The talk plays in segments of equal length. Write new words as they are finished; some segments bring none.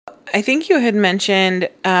I think you had mentioned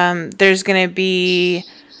there's going to be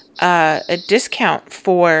a discount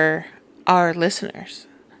for our listeners.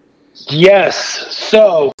 Yes.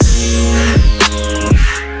 So.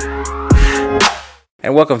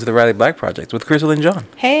 And welcome to the Riley Black Project with Crystal and John.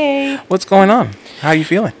 Hey. What's going on? How are you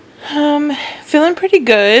feeling? Feeling pretty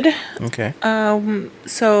good. Okay.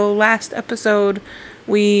 So last episode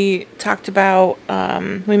we talked about,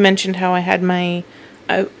 we mentioned how I had my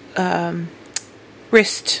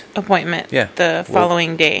wrist appointment the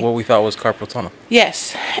following day. What we thought was carpal tunnel.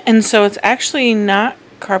 Yes. And so it's actually not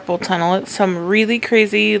carpal tunnel. It's some really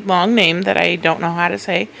crazy long name that I don't know how to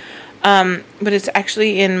say. But it's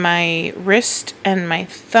actually in my wrist and my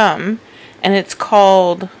thumb, and it's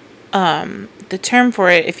called, the term for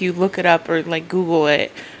it, if you look it up or like Google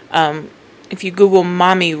it, if you Google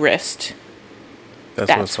mommy wrist,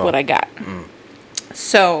 that's what I got.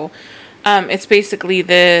 So, it's basically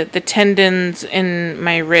the tendons in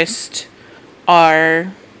my wrist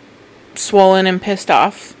are swollen and pissed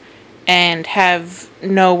off and have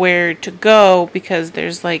nowhere to go because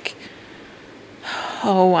there's like,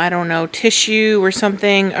 I don't know, tissue or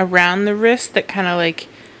something around the wrist that kind of like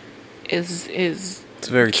is it's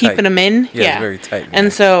very keeping tight. them in. Yeah, it's very tight. Man.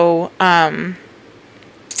 And so,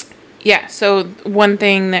 so one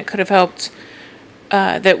thing that could have helped,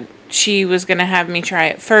 that she was going to have me try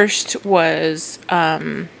at first was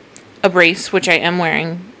a brace, which I am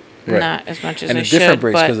wearing. Right. Not as much as and I a should, different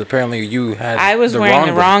brace but because apparently you had I was wearing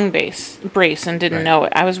the wrong brace and didn't know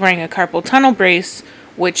it. I was wearing a carpal tunnel brace,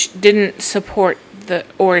 which didn't support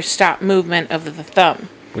or stop movement of the thumb,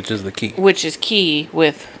 which is the key. Which is key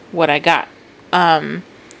with what I got.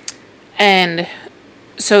 And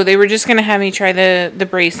so they were just gonna have me try the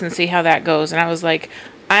brace and see how that goes, and I was like,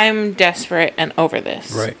 I'm desperate and over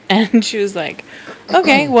this. Right. And she was like,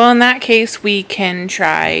 okay, well, in that case, we can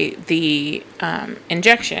try the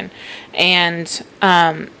injection. And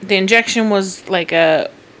the injection was like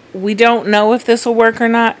we don't know if this will work or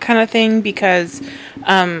not kind of thing, because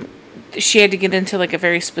she had to get into like a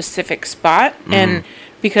very specific spot. Mm-hmm. And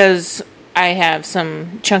because I have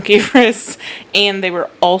some chunky wrists and they were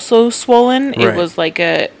also swollen, it was like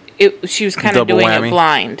she was kind of doing it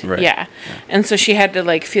blind. Right. Yeah. And so she had to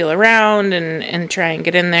like feel around and try and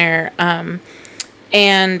get in there.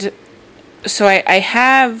 And so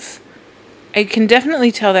I can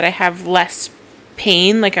definitely tell that I have less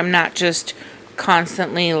pain. Like I'm not just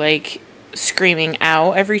constantly like screaming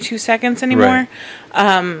out every 2 seconds anymore.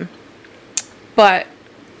 Right. But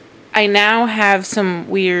I now have some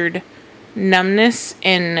weird numbness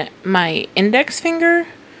in my index finger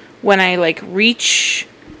when I like reach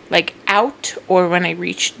like out or when I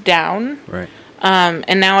reach down. Right.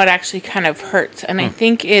 And now it actually kind of hurts. And I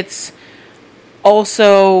think it's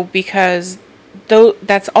also because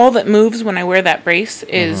that's all that moves when I wear that brace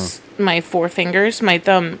is my 4 fingers. My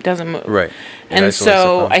thumb doesn't move. Right. And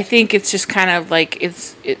so I think it's just kind of like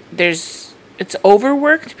it's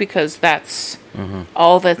overworked because that's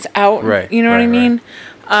all that's out. Right. You know what I mean?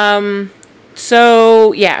 Right.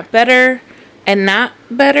 So yeah, better and not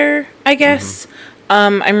better, I guess.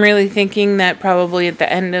 I'm really thinking that probably at the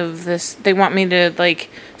end of this, they want me to like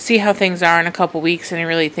see how things are in a couple weeks, and I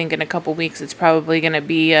really think in a couple weeks it's probably going to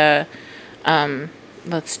be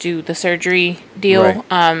let's do the surgery deal.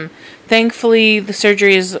 Right. Thankfully, the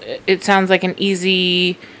surgery it sounds like an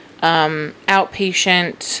easy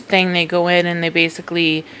outpatient thing. They go in and they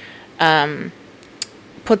basically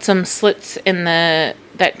put some slits in that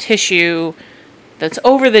tissue that's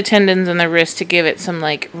over the tendons in the wrist to give it some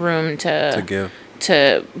like room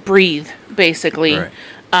to breathe, basically. Right.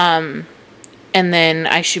 And then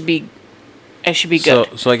I should be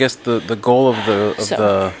good. So I guess the goal of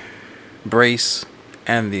the brace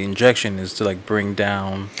and the injection is to like bring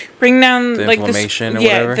down the like inflammation or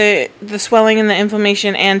whatever. the swelling and the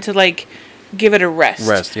inflammation, and to like give it a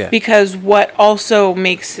rest. Yeah. Because what also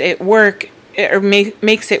makes it work or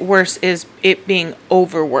makes it worse is it being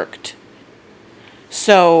overworked.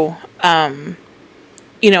 So,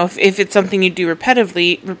 if it's something you do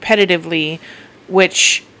repetitively,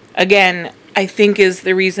 which again, I think is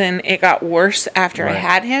the reason it got worse after I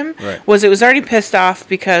had him, was it was already pissed off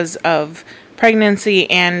because of pregnancy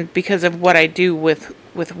and because of what I do with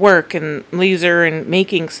work and laser and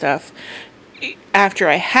making stuff. After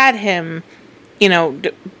I had him,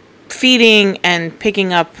 feeding and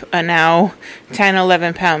picking up a now 10,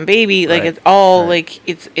 11 pound baby, like it's all like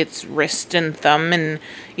it's wrist and thumb, and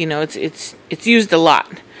it's used a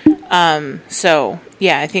lot. So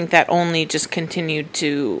yeah, I think that only just continued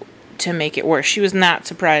to make it worse. She was not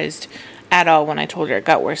surprised at all when I told her it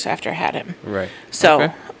got worse after I had him. Right.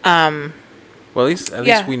 So, well, at least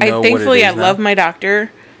we know. Thankfully, what it is I love my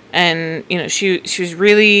doctor, And, you know, she was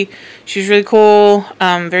really cool,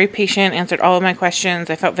 very patient, answered all of my questions.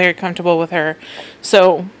 I felt very comfortable with her.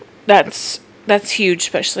 So that's huge,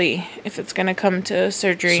 especially if it's going to come to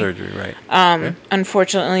surgery. Surgery, right.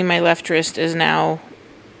 Unfortunately, my left wrist is now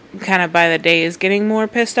kind of by the day is getting more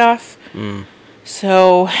pissed off.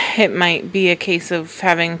 So it might be a case of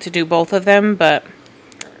having to do both of them, but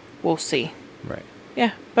we'll see. Right.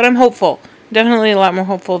 Yeah, but I'm hopeful. Definitely a lot more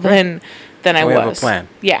hopeful than I was. We have a plan.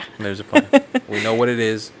 Yeah. There's a plan. We know what it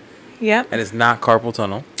is. Yep. And it's not carpal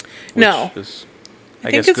tunnel. No. Is, I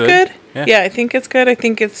think it's good. Yeah, I think it's good. I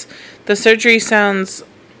think the surgery sounds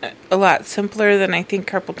a lot simpler than I think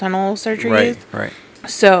carpal tunnel surgery is. Right.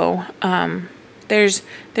 So, there's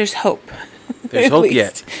hope. There's hope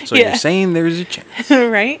yet. So you're saying there's a chance.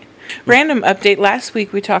 Right? Random update. Last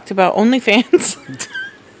week we talked about OnlyFans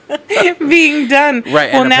being done.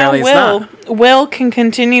 Right. Well, now Will can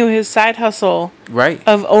continue his side hustle. Right.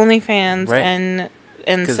 Of OnlyFans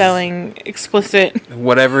and selling explicit.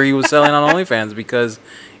 Whatever he was selling on OnlyFans, because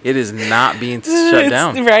it is not being shut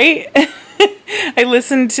down. Right? I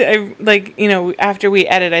listened to, after we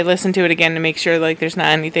edit, I listened to it again to make sure, there's not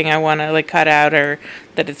anything I want to, cut out or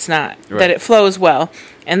that it's not, that it flows well.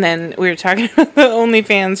 And then we were talking about the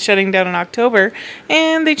OnlyFans shutting down in October,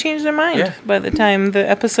 and they changed their mind by the time the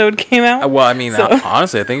episode came out. Well, I mean,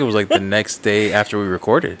 honestly, I think it was, the next day after we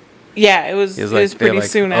recorded. Yeah, it was pretty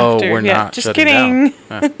soon after. We're not just kidding.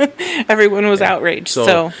 Everyone was outraged.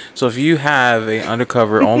 So if you have a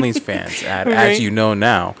undercover OnlyFans ad, as you know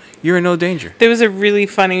now, you're in no danger. There was a really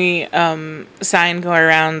funny sign going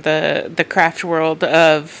around the craft world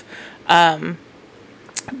of buy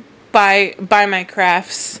my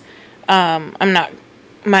crafts. I'm not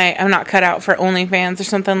cut out for OnlyFans or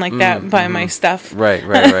something like that. Buy my stuff. Right.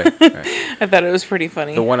 I thought it was pretty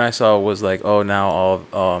funny. The one I saw was now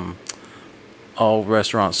all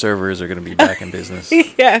restaurant servers are going to be back in business.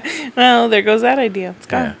 Yeah. Well, there goes that idea. It's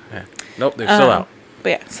gone. Yeah. Nope, they're still out. But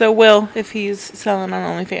yeah, so Will, if he's selling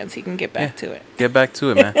on OnlyFans, he can get back to it. Get back to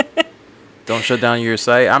it, man. Don't shut down your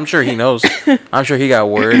site. I'm sure he knows. I'm sure he got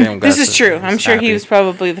word. This is true. I'm sure he was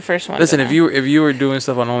probably the first one. Listen, if you were doing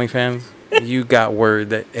stuff on OnlyFans, you got word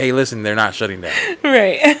that, hey, listen, they're not shutting down.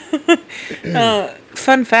 Right.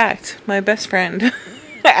 Fun fact: my best friend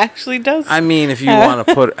actually does. I mean, if you want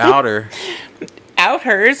to put out her,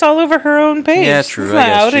 it's all over her own page. Yeah, true. I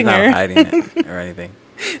guess she's not hiding it or anything.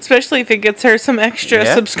 Especially if it gets her some extra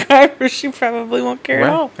subscribers, she probably won't care at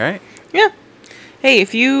all. Right. Yeah. Hey,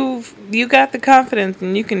 if you got the confidence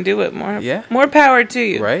and you can do it, more power to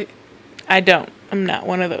you. Right. I don't. I'm not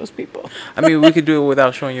one of those people. I mean, we could do it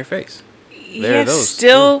without showing your face. There are those.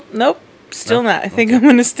 Still, nope. Still not. I think I'm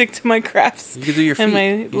going to stick to my crafts. You can do your feet. And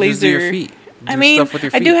my laser. Just do your feet. I mean,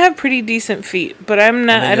 I do have pretty decent feet, but I'm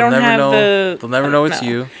not. I don't have the. They'll never know it's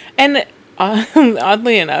you. And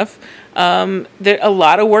oddly enough, a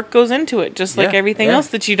lot of work goes into it, just like everything else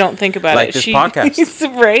that you don't think about. Like this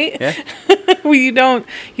podcast, right? Yeah. Well, you don't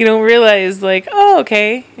realize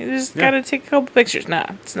okay, you just gotta take a couple pictures. No,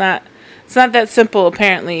 it's not that simple.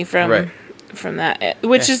 Apparently, from that,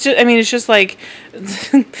 which is just, it's just like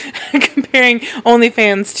comparing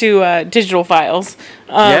OnlyFans to digital files.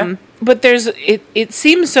 But it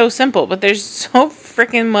seems so simple, but there's so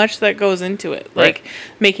freaking much that goes into it. Like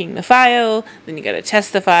making the file, then you gotta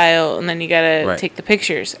test the file, and then you gotta take the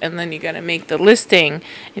pictures, and then you gotta make the listing,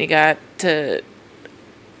 and you got to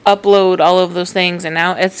upload all of those things. And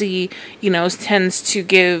now Etsy, tends to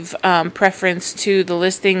give preference to the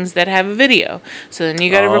listings that have a video. So then you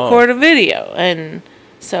gotta record a video, and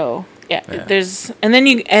so. Yeah, there's, and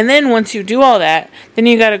then once you do all that, then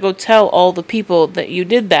you got to go tell all the people that you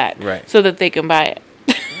did that, so that they can buy it.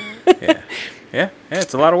 Yeah,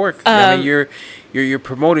 it's a lot of work. I mean, you're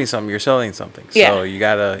promoting something, you're selling something, so you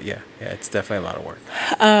gotta, it's definitely a lot of work.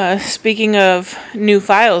 Speaking of new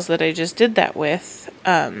files that I just did that with,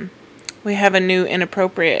 we have a new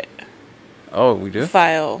inappropriate. Oh, we do?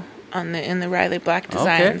 File in the Riley Black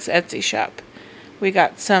Designs Etsy shop. We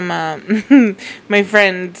got some, my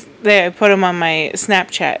friend, I put them on my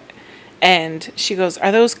Snapchat, and she goes,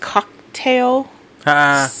 "Are those cocktail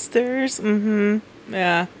stirs?" Mm-hmm.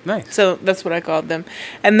 Yeah. Nice. So that's what I called them.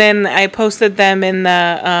 And then I posted them in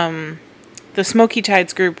the Smoky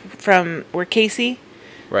Tides group from where Casey,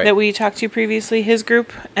 that we talked to previously, his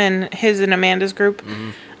group, and his and Amanda's group.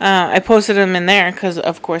 Mm-hmm. I posted them in there because,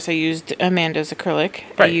 of course, I used Amanda's acrylic.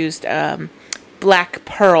 I used Black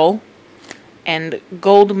Pearl. And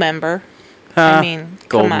Gold Member.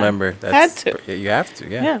 Gold Member. That's had to. You have to,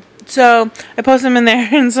 yeah. So I posted them in there,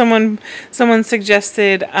 and someone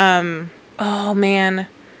suggested. Oh man,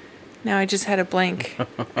 now I just had a blank.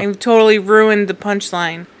 I totally ruined the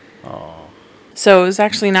punchline. Oh. So it was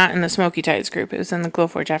actually not in the Smoky Tides group. It was in the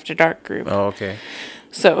Glowforge After Dark group. Oh, okay.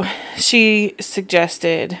 So she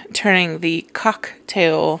suggested turning the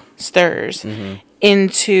cocktail stirs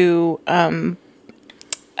into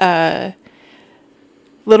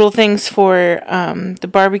little things for the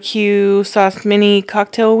barbecue sauce mini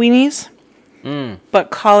cocktail weenies,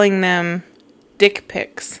 but calling them dick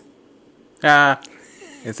pics.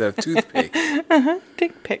 Instead of toothpicks.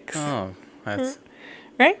 Dick pics. Oh, that's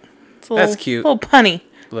right? It's a that's cute. Little punny.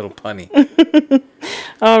 Little punny.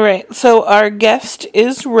 All right, so our guest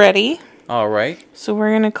is ready. All right. So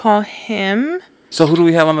we're going to call him. So who do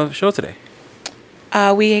we have on the show today?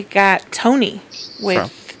 We got Tony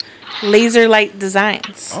with Laser Light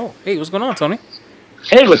Designs. Oh, hey, what's going on, Tony?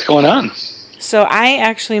 Hey, what's going on? So I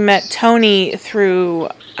actually met Tony through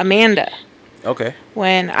Amanda. Okay.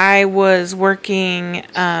 When I was working,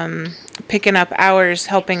 picking up hours,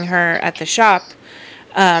 helping her at the shop,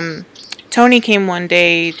 Tony came one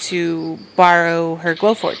day to borrow her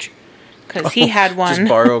Glowforge because he had one. Just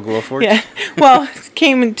borrow a Glowforge? Yeah. Well,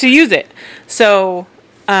 came to use it. So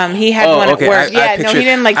he had one at work. He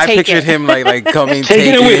didn't take it. I pictured him like coming,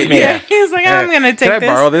 taking it with me. Yeah. He was like, I'm going to take this. Can I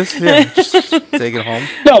borrow this? Yeah, just take it home.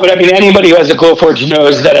 No, but I mean, anybody who has a Glowforge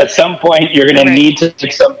knows that at some point you're going to need to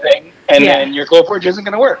take something, and then your Glowforge isn't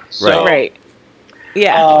going to work. So, right.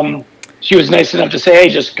 Yeah. She was nice enough to say, "Hey,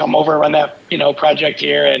 just come over, run that project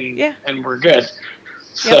here, and we're good."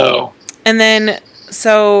 So, and then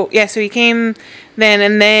so he came then,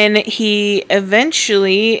 and then he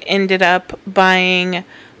eventually ended up buying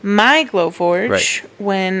my Glowforge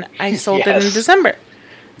when I sold it in December.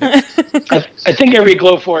 I think every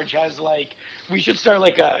Glowforge has we should start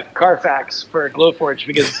a Carfax for a Glowforge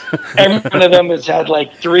because every one of them has had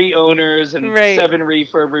 3 owners and 7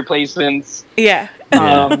 refurb replacements. Yeah.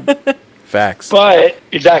 Facts. But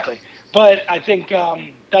I think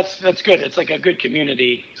that's good. It's a good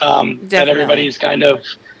community that everybody's kind of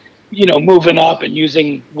moving up and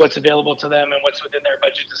using what's available to them and what's within their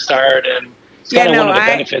budget to start, and it's one of the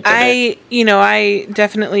benefits of it. I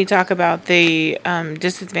definitely talk about the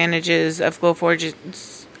disadvantages of Glowforge.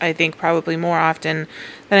 I think probably more often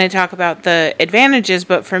than I talk about the advantages.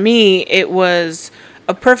 But for me, it was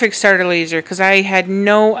a perfect starter laser because I had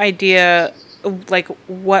no idea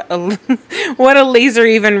what a laser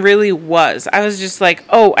even really was. I was just like,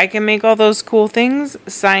 oh, I can make all those cool things.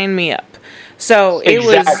 Sign me up. So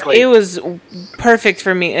it was perfect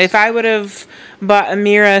for me. If I would have bought a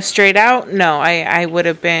Mira straight out, no, I would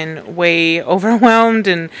have been way overwhelmed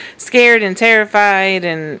and scared and terrified,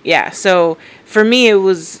 and so for me it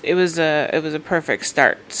was a perfect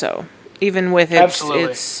start. So even with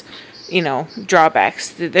its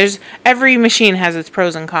drawbacks, there's every machine has its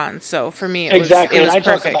pros and cons. So for me it was perfect. And I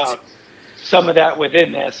talk about some of that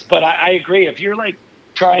within this, but I agree. If you're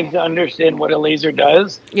trying to understand what a laser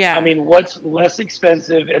does. Yeah. I mean, what's less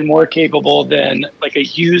expensive and more capable than a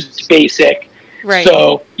used basic? Right.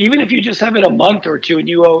 So even if you just have it a month or two and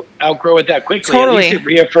you outgrow it that quickly, at least it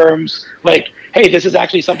reaffirms hey, this is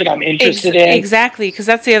actually something I'm interested in. Exactly, because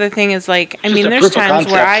that's the other thing is there's times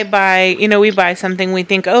where I buy, we buy something, we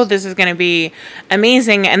think, oh, this is going to be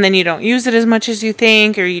amazing, and then you don't use it as much as you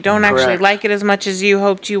think, or you don't actually like it as much as you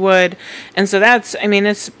hoped you would. And so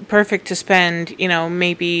it's perfect to spend,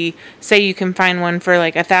 maybe say you can find one for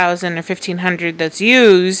 $1,000 or $1,500 that's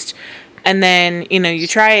used. And then, you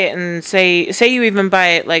try it and say you even buy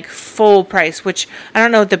it full price, which I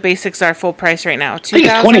don't know what the basics are full price right now. I think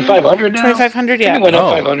it's $2,500 now. $2,500, yeah. I think it went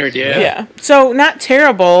up $500, yeah. Yeah. So not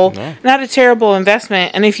terrible, not a terrible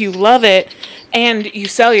investment. And if you love it and you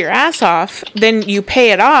sell your ass off, then you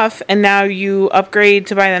pay it off and now you upgrade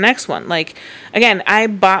to buy the next one. Again, I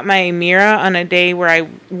bought my Mira on a day where I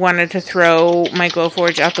wanted to throw my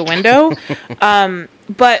Glowforge out the window.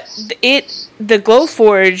 But the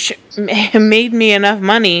Glowforge made me enough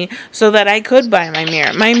money so that I could buy my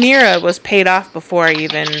Mira. My Mira was paid off before it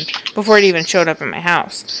even showed up in my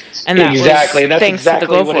house, and that was thanks to the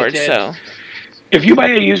Glowforge. So, if you buy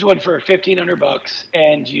a used one for $1,500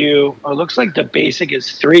 and it looks like the basic is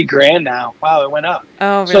 $3,000 now. Wow, it went up.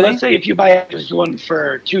 Oh, really? So let's say if you buy a used one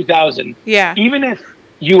for $2,000, even if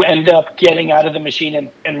you end up getting out of the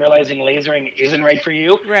machine and realizing lasering isn't right for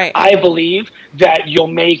you, right? I believe that you'll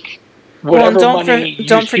make whatever money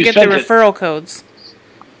don't forget the referral codes.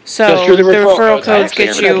 So the referral codes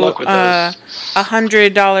get you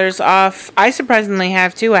 $100 off. I surprisingly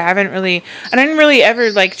have too. I didn't really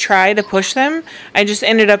ever try to push them. I just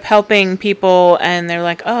ended up helping people, and they're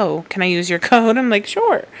like, "Oh, can I use your code?" I'm like,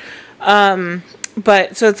 "Sure."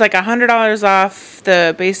 But so it's $100 off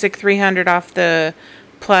the basic, $300 off the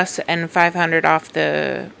Plus, and $500 off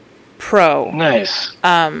the Pro. Nice.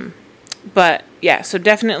 But yeah, so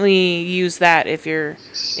definitely use that if you're in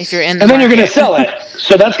the and then market. You're going to sell it,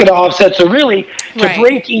 so that's going to offset. So really, to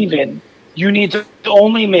break even, you need to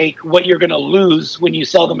only make what you're going to lose when you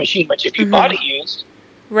sell the machine. But if you bought it used,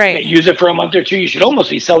 right, use it for a month or two, you should almost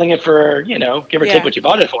be selling it for, give or take what you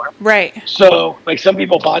bought it for. Right. So like some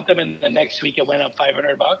people bought them and the next week it went up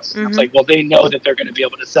 $500. It's like, well, they know that they're going to be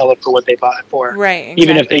able to sell it for what they bought it for. Right. Exactly.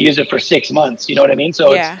 Even if they use it for 6 months, you know what I mean?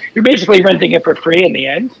 So you're basically renting it for free in the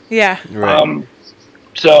end. Yeah. Right.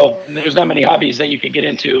 So there's not many hobbies that you can get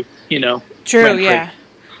into, True. Yeah.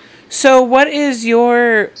 So what's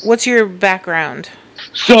your background?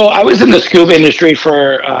 So I was in the scuba industry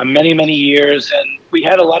for many, many years, and we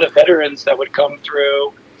had a lot of veterans that would come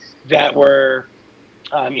through that were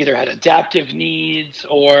either had adaptive needs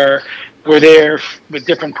or were there with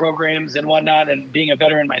different programs and whatnot. And being a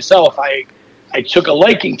veteran myself, I took a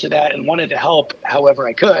liking to that and wanted to help however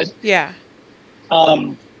I could. Yeah.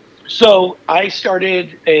 So I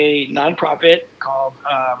started a nonprofit called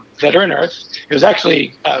Veteran Earth. It was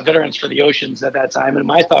actually Veterans for the Oceans at that time. And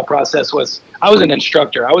my thought process was I was an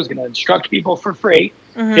instructor. I was going to instruct people for free.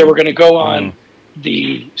 They were going to go on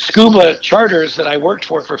the scuba charters that I worked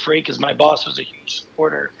for free because my boss was a huge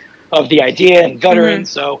supporter of the idea and veterans.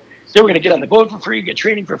 So they were going to get on the boat for free, get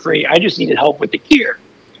training for free. I just needed help with the gear.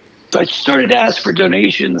 So I started to ask for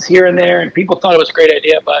donations here and there, and people thought it was a great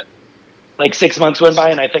idea, but like 6 months went by,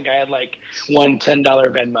 and I think I had like one $10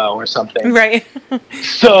 Venmo or something. Right.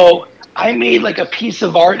 So I made like a piece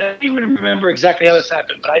of art. I don't even remember exactly how this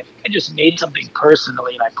happened, but I just made something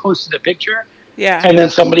personally, and I posted a picture. Yeah. And then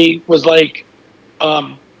somebody was like,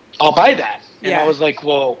 I'll buy that. And I was like,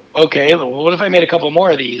 well, okay, well, what if I made a couple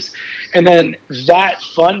more of these? And then that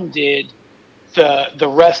funded the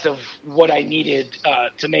rest of what I needed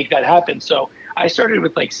to make that happen. So I started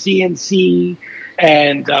with like CNC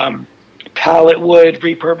and pallet wood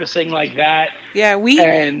repurposing like that. Yeah,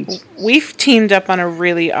 we've teamed up on a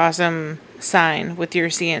really awesome sign with your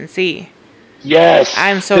CNC. Yes.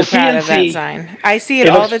 I'm so proud of that sign. I see it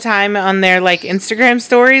all the time on their like Instagram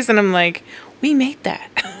stories, and I'm like, we made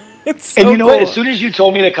that. It's so and you know cool. what? As soon as you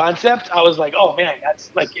told me the concept, I was like, oh man,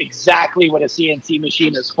 that's like exactly what a CNC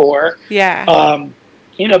machine is for. Yeah.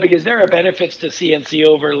 Because there are benefits to CNC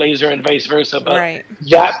over laser and vice versa, but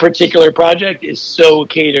that particular project is so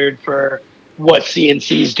catered for what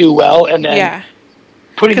CNCs do well, and then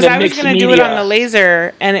putting the mixed media. Because I was going to do it on the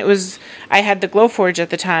laser, and I had the Glowforge at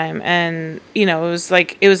the time, and it was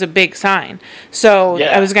a big sign, so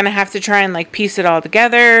I was going to have to try and like piece it all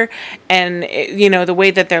together, and the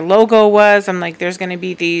way that their logo was, I'm like, there's going to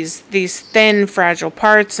be these thin fragile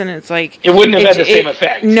parts, and it's like it wouldn't have had the same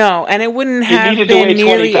effect. No, and it wouldn't have been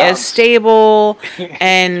nearly as stable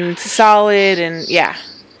and solid, and Yeah,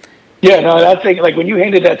 no, that thing, like when you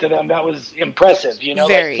handed that to them, that was impressive,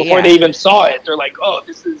 Very, before they even saw it, they're like, oh,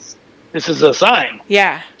 this is a sign.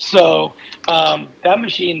 Yeah. So that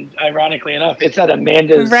machine, ironically enough, it's at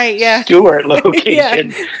Amanda's Stewart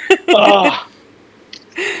location.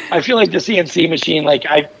 I feel like the CNC machine,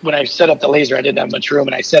 when I set up the laser, I didn't have much room,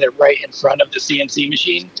 and I set it right in front of the CNC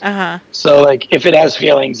machine. So if it has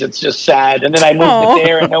feelings, it's just sad. And then I moved it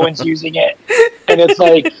there, and no one's using it. And it's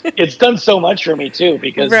like, it's done so much for me too,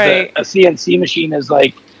 because a CNC machine is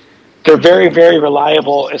they're very, very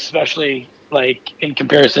reliable, especially in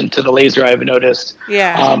comparison to the laser, I've noticed.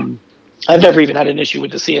 Yeah. I've never even had an issue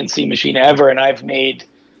with the CNC machine ever, and I've made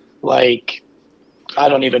I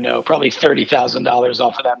don't even know, probably $30,000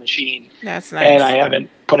 off of that machine. That's nice. And I haven't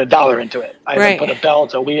put a dollar into it. I haven't put a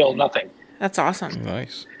belt, a wheel, nothing. That's awesome.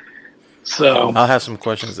 Nice. So I'll have some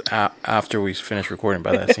questions after we finish recording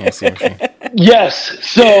about that CNC machine. Yes.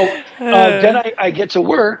 So then I get to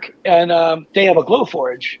work, and they have a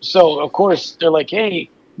Glowforge. So, of course, they're like, hey,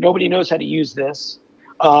 nobody knows how to use this.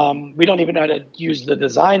 We don't even know how to use the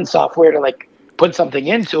design software to put something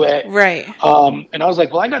into it. Right. And I was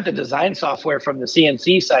like, well, I got the design software from the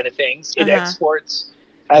CNC side of things. It exports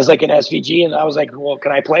as an SVG. And I was like, well,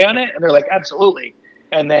 can I play on it? And they're like, absolutely.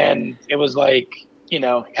 And then it was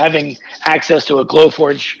having access to a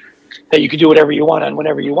Glowforge that you could do whatever you want on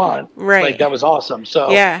whenever you want. Right. That was awesome. So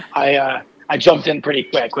I jumped in pretty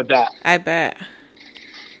quick with that. I bet.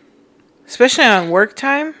 Especially on work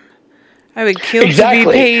time. I would kill to be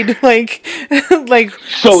paid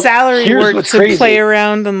salary work to play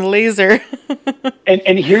around on the laser.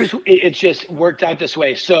 and here's it just worked out this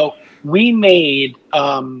way. So we made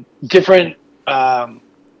different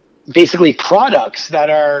basically products that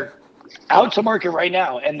are out to market right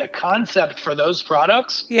now, and the concept for those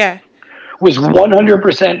products was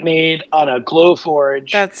 100% made on a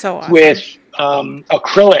Glowforge. That's so awesome. With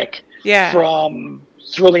acrylic from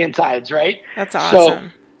cerulean tides, right? That's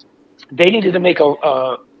awesome. So they needed to make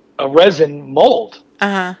a resin mold.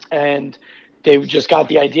 And they just got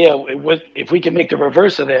the idea, if we can make the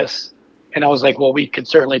reverse of this. And I was like, well, we could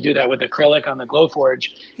certainly do that with acrylic on the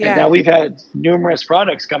Glowforge. Yeah. And now we've had numerous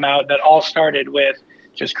products come out that all started with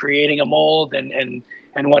just creating a mold and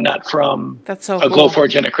whatnot from That's so a cool.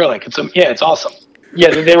 Glowforge and acrylic. It's awesome.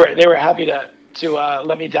 Yeah, they were happy to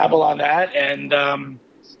let me dabble on that. And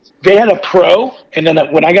they had a pro. And then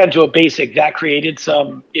when I got into a basic, that created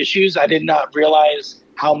some issues. I did not realize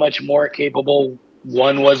how much more capable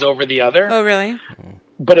one was over the other. Oh, really?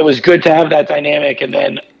 But it was good to have that dynamic and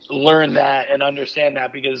then learn that and understand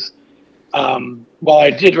that, because while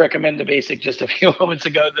I did recommend the basic just a few moments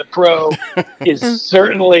ago, the pro is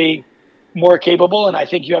certainly more capable, and I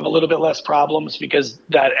think you have a little bit less problems because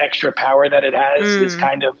that extra power that it has is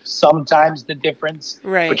kind of sometimes the difference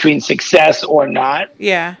between success or not.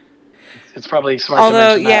 Yeah. It's probably smart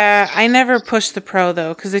Although, to mention that. I never push the pro,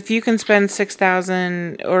 though, because if you can spend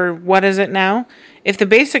 $6,000, or what is it now? If the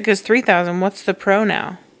basic is $3,000, what's the pro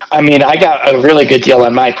now? I mean, I got a really good deal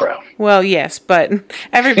on my pro. Well, yes, but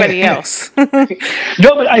everybody else.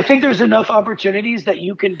 No, but I think there's enough opportunities that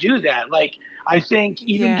you can do that. Like, I think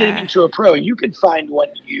even getting into a pro, you could find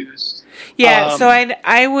one used. Yeah, so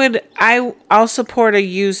I'll support a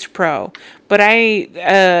used pro, but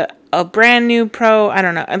a brand new pro, I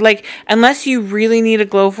don't know. Like, unless you really need a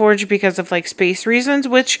Glowforge because of like space reasons,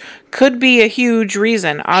 which could be a huge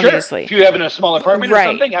reason, obviously. Sure. If you have in a small apartment or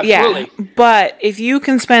something, absolutely. Yeah. But if you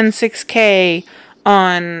can spend $6,000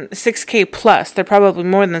 on $6,000 plus, they're probably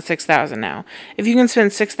more than $6,000 now. If you can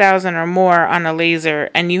spend $6,000 or more on a laser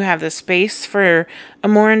and you have the space for a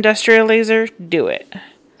more industrial laser, do it.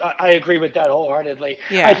 I agree with that wholeheartedly.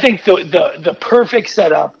 Yeah. I think the perfect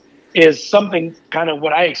setup is something kind of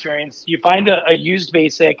what I experienced. You find a used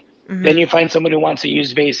basic, then you find someone who wants a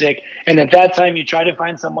used basic, and at that time you try to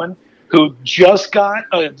find someone who just got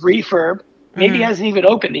a refurb, maybe hasn't even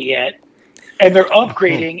opened it yet, and they're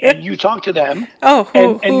upgrading, and you talk to them,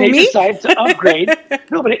 and they me? decide to upgrade.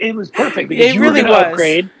 No, but it was perfect because you really were going to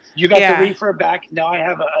upgrade. You got the refurb back. Now I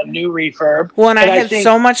have a new refurb. Well, and I had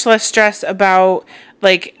so much less stress about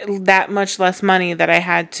like that much less money that I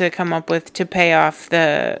had to come up with to pay off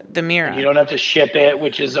the Mira. You don't have to ship it,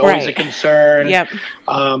 which is always a concern. Yep.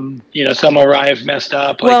 Some arrived messed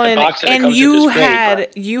up. Well, and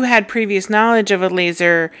you had previous knowledge of a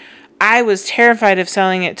laser. I was terrified of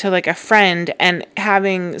selling it to like a friend and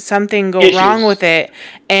having something go wrong with it,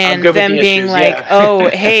 and them being oh,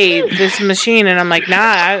 hey, this machine, and I'm like, nah,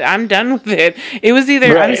 I'm done with it. It was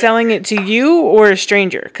either I'm selling it to you or a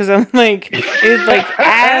stranger, because I'm like, it's like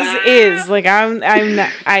as is. Like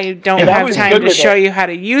I don't have time to show you how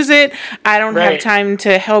to use it. I don't have time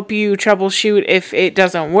to help you troubleshoot if it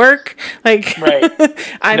doesn't work. Like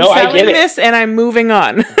I'm selling this and I'm moving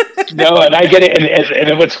on. No, and I get it.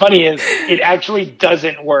 And what's funny is it actually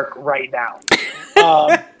doesn't work right now.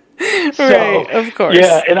 Right, of course.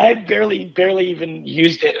 Yeah, and I barely even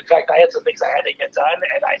used it. In fact, I had some things I had to get done,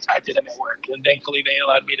 and I did them at work. And thankfully, they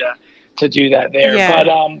allowed me to do that there. Yeah.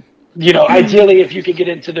 But, ideally, if you could get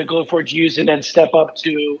into the Glowforge use and then step up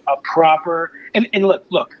to a proper... And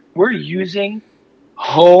look, we're using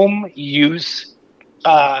home use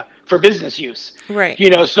for business use. Right.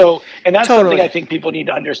 And that's something I think people need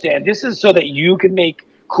to understand. This is so that you can make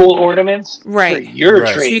cool ornaments for your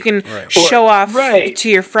tree. So you can show off to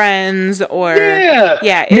your friends or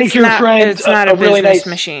make your friends it's not a really business nice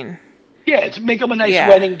machine. Yeah, to make them a nice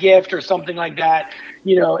wedding gift or something like that.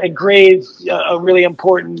 Engrave a really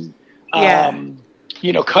important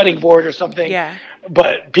cutting board or something. Yeah.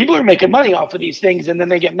 But people are making money off of these things, and then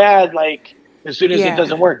they get mad like as soon as it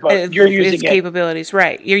doesn't work. But you're using its capabilities,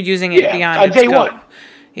 right? You're using it beyond on day scope. One.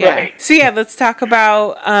 Yeah. Right. So let's talk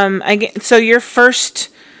about so your first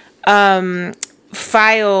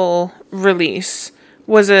file release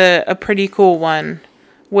was a pretty cool one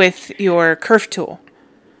with your kerf tool.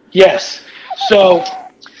 Yes. So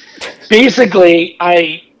basically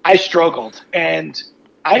I struggled, and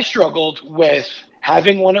I struggled with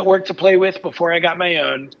having one at work to play with before I got my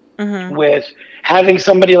own, with having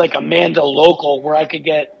somebody like Amanda local where I could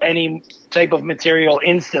get any type of material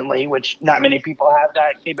instantly, which not many people have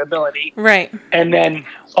that capability. Right. And then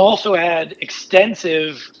also had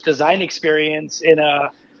extensive design experience in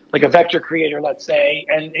a vector creator, let's say,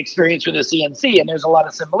 and experience with a CNC. And there's a lot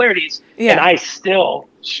of similarities. Yeah. And I still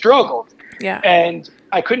struggled. Yeah. And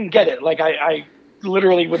I couldn't get it. Like I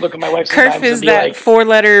literally would look at my wife sometimes Kerf is and be that like,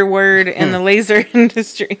 4-letter word in the laser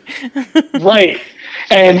industry. Right.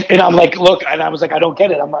 And I'm like, look, and I was like, I don't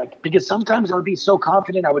get it. I'm like, because sometimes I would be so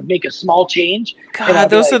confident I would make a small change. God,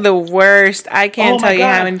 those are the worst. I can't tell you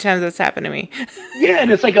how many times that's happened to me. Yeah,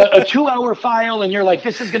 and it's like a 2-hour file, and you're like,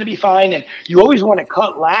 this is going to be fine. And you always want to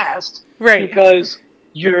cut last. Right. Because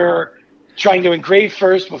you're trying to engrave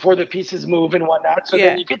first before the pieces move and whatnot. So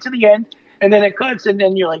then you get to the end, and then it cuts, and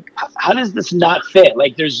then you're like, how does this not fit?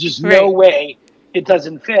 Like, there's just no way it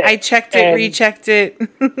doesn't fit. I checked it, rechecked it.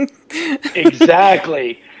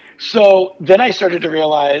 Exactly. So then I started to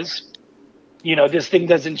realize, this thing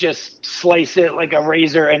doesn't just slice it like a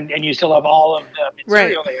razor and you still have all of the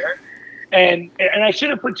material there. And I should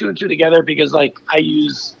have put 2 and 2 together because, like, I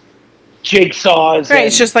use jigsaws. Right,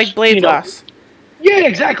 it's just like blade loss. Yeah,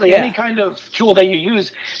 exactly. Yeah. Any kind of tool that you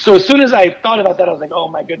use. So as soon as I thought about that, I was like, oh,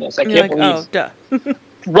 my goodness, I can't believe. Oh, duh.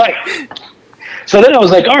 Right. So then I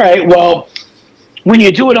was like, all right, well, when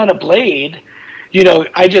you do it on a blade,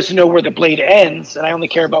 I just know where the blade ends, and I only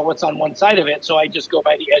care about what's on one side of it, so I just go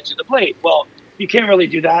by the edge of the blade. Well, you can't really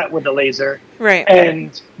do that with a laser. Right.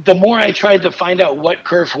 And the more I tried to find out what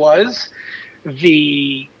kerf was,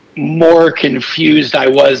 the more confused I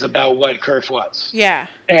was about what kerf was. Yeah.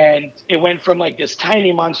 And it went from like this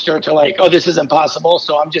tiny monster to like, oh, this is impossible,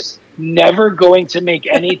 so I'm just never going to make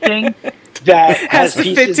anything that has to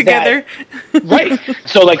pieces fit together. Right.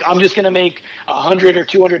 So like, I'm just going to make 100 or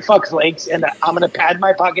 200 fuck legs, and I'm going to pad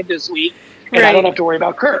my pocket this week, and I don't have to worry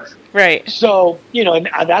about kerf. Right. So, and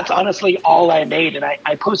that's honestly all I made. And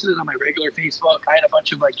I posted it on my regular Facebook. I had a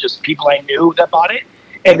bunch of like just people I knew that bought it.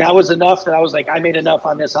 And that was enough that I was like, I made enough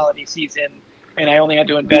on this holiday season, and I only had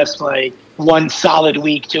to invest like 1 solid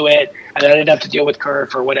week to it. And I didn't have to deal with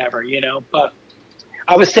kerf or whatever, but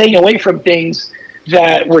I was staying away from things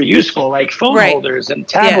that were useful, like phone holders and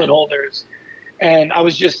tablet holders. And I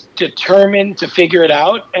was just determined to figure it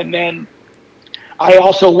out. And then I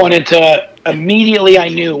also wanted to immediately, I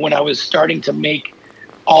knew when I was starting to make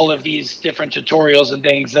all of these different tutorials and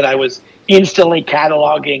things that I was instantly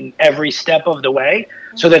cataloging every step of the way,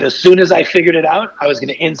 so that as soon as I figured it out, I was going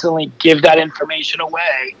to instantly give that information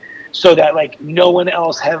away, so that like no one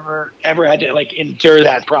else ever had to like endure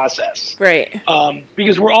that process. Right.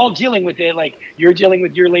 Because we're all dealing with it. Like, you're dealing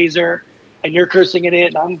with your laser and you're cursing at it,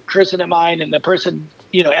 and I'm cursing at mine, and the person,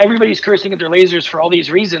 everybody's cursing at their lasers for all these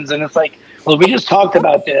reasons. And it's like, well, we just talked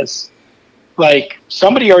about this. Like,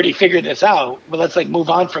 somebody already figured this out, but let's like move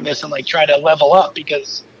on from this and like try to level up,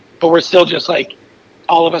 but we're still just like,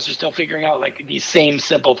 all of us are still figuring out like these same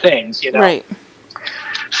simple things, Right.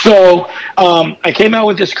 So I came out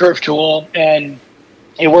with this kerf tool, and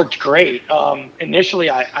it worked great. Initially,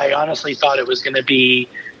 I honestly thought it was going to be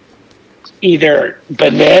either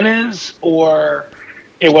bananas or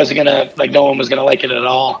it wasn't going to, like, no one was going to like it at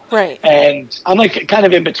all. Right. And I'm like kind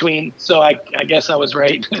of in between, so I guess I was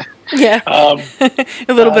right. Yeah.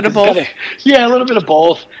 A little bit of both. A little bit of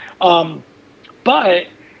both. But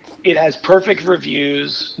it has perfect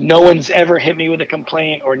reviews. No one's ever hit me with a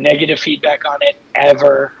complaint or negative feedback on it,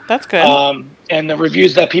 ever. That's good. And the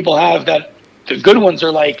reviews that people have, that the good ones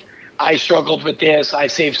are like, I struggled with this. I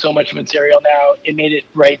saved so much material now. It made it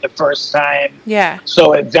right the first time. Yeah.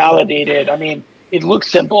 So it validated. I mean, it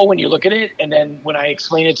looks simple when you look at it, and then when I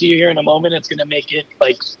explain it to you here in a moment, it's going to make it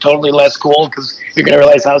like totally less cool, because you're going to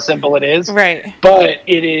realize how simple it is. Right. But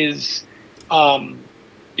it is...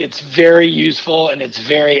 it's very useful, and it's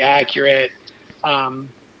very accurate.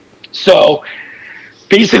 So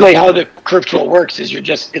basically how the kerf tool works is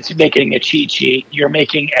it's making a cheat sheet. You're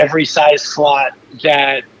making every size slot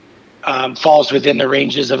that falls within the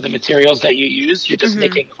ranges of the materials that you use. You're just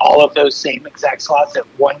making all of those same exact slots at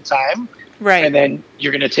one time. Right. And then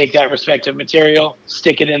you're going to take that respective material,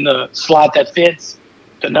 stick it in the slot that fits.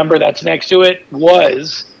 The number that's next to it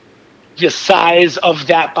was the size of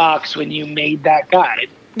that box when you made that guide.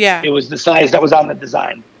 Yeah. It was the size that was on the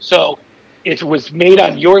design. So it was made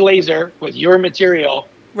on your laser with your material.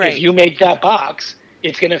 Right. If you make that box,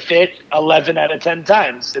 it's going to fit 11 out of 10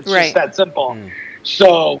 times. It's just that simple.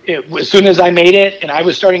 So as soon as I made it and I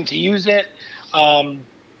was starting to use it,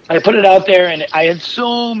 I put it out there, and I had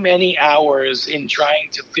so many hours in trying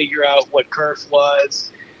to figure out what kerf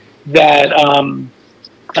was that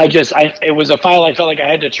it was a file I felt like I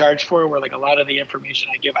had to charge for, where like a lot of the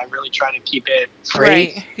information I give, I really try to keep it free.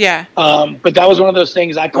 Right. Yeah. But that was one of those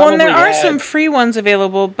things I probably Well, and there are some free ones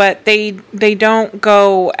available, but they don't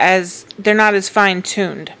go they're not as fine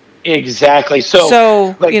tuned. Exactly.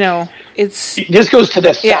 So like, this goes to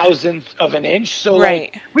the thousandth of an inch. So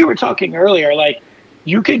like, we were talking earlier, like,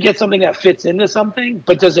 you could get something that fits into something,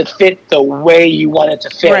 but does it fit the way you want it to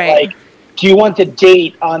fit? Right. Like, do you want the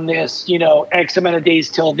date on this, X amount of days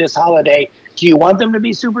till this holiday? Do you want them to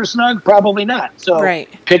be super snug? Probably not. So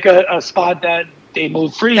pick a spot that they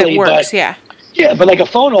move freely. That works, yeah. Yeah, but like a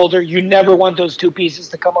phone holder, you never want those two pieces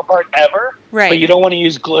to come apart ever. Right. But you don't want to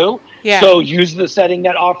use glue. Yeah. So use the setting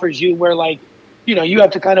that offers you where you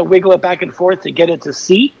have to kind of wiggle it back and forth to get it to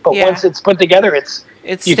seat. But once it's put together, you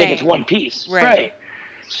think it's one piece. Right.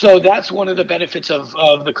 So that's one of the benefits of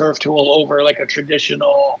the Curve tool over like a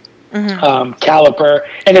traditional caliper.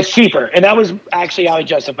 And it's cheaper. And that was actually how I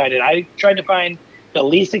justified it. I tried to find the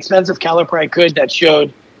least expensive caliper I could that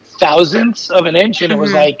showed thousandths of an inch. And it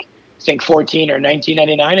was like, I think $14 or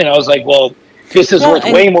 $19.99, and I was like, "Well, this is worth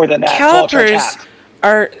way more than that." Calipers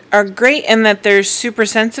are great in that they're super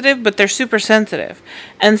sensitive, but they're super sensitive.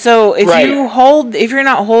 And so if you're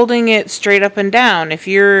not holding it straight up and down, if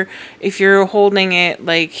you're holding it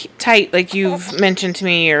like tight, like you've mentioned to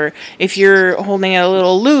me, or if you're holding it a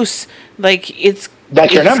little loose, like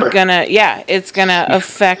that's your number. It's gonna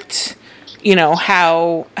affect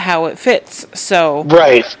how it fits. So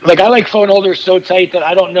right, like I like phone holders so tight that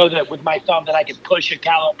I don't know that with my thumb that I can push a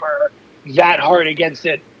caliper that hard against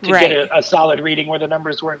it to get a solid reading where the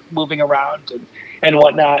numbers weren't moving around and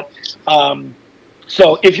whatnot.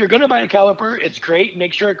 So if you're going to buy a caliper, it's great.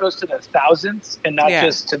 Make sure it goes to the thousandths and not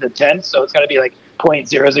just to the tenths. So it's got to be like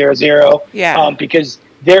 0.000. Yeah. Because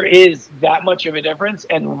there is that much of a difference,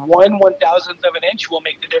 and 1/1000th of an inch will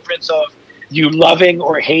make the difference of you loving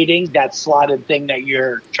or hating that slotted thing that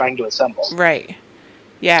you're trying to assemble. Right.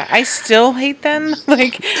 Yeah, I still hate them.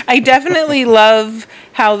 Like, I definitely love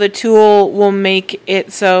how the tool will make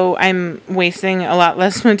it so I'm wasting a lot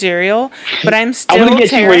less material, but I'm still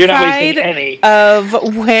terrified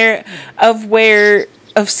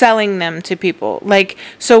of selling them to people. Like,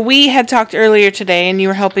 so we had talked earlier today, and you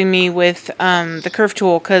were helping me with the Curve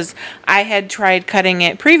tool because I had tried cutting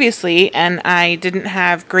it previously, and I didn't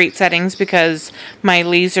have great settings because my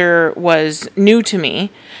laser was new to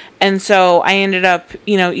me. And so I ended up,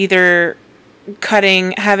 either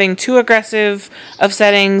having too aggressive of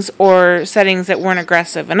settings or settings that weren't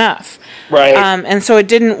aggressive enough. Right. And so it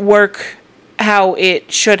didn't work how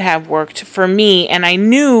it should have worked for me. And I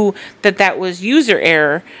knew that was user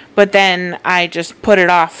error, but then I just put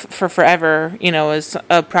it off for forever, as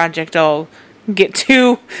a project I'll get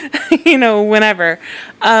to, whenever.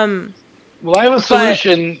 Well, I have a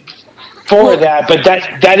solution for that, but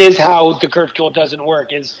that is how the Curve tool doesn't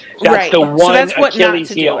work. That's the one so that's what Achilles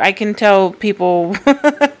not to heel. Do. I can tell people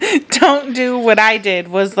don't do what I did.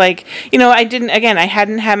 Was like, I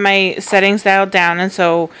hadn't had my settings dialed down, and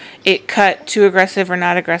so it cut too aggressive or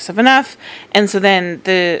not aggressive enough, and so then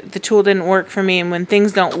the tool didn't work for me. And when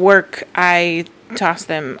things don't work, I toss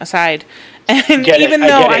them aside. And even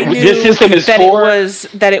though I knew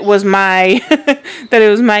that it was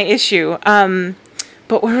my issue.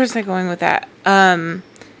 But where was I going with that?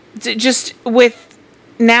 Just with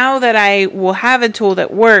now that I will have a tool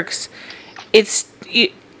that works,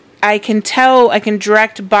 I can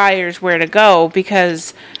direct buyers where to go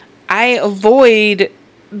because I avoid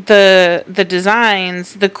the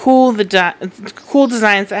designs, the cool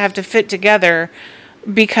designs that have to fit together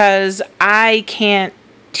because I can't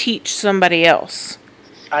teach somebody else.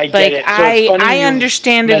 I get it. So I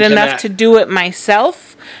understand it enough to do it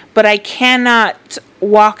myself, but I cannot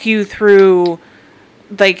walk you through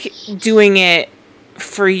like doing it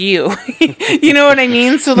for you. You know what I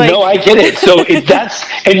mean? So like, no, I get it. So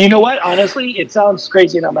and you know what? Honestly, it sounds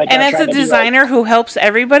crazy, and I'm like, and as a designer who helps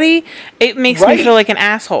everybody, it makes me feel like an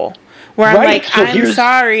asshole. Where I'm like, so I'm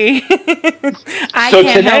sorry, I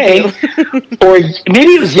can't help you. Or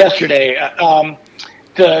maybe it was yesterday.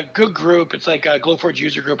 The Good Group, it's like a Glowforge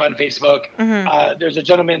user group on Facebook. Mm-hmm. There's a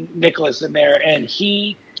gentleman, Nicholas, in there, and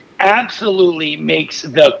he absolutely makes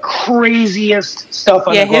the craziest stuff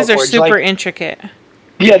on the Glowforge. Yeah, his are super intricate.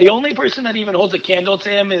 Yeah, the only person that even holds a candle to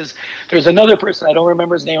him there's another person, I don't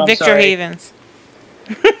remember his name, Victor Havens.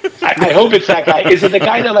 I hope it's that guy. Is it the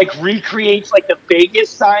guy that like recreates like the Vegas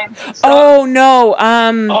signs and stuff? Oh no!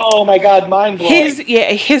 Oh my God, mind blowing.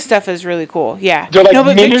 His stuff is really cool. Yeah. Like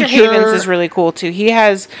but Victor Havens is really cool too. He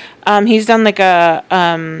has he's done like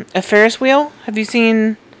a Ferris wheel. Have you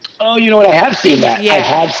seen? Oh, you know what? I have seen that. Yeah. I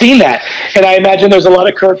have seen that, and I imagine there's a lot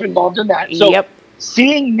of curve involved in that. So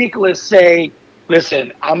seeing Nicholas say,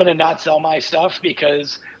 "Listen, I'm going to not sell my stuff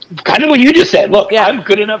because," kind of what you just said. Look, I'm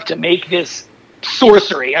good enough to make this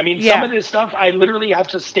sorcery. I mean, some of this stuff, I literally have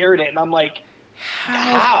to stare at it, and I'm like,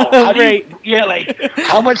 how do you, like,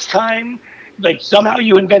 how much time, like, somehow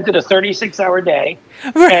you invented a 36-hour day,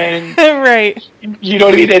 and, you know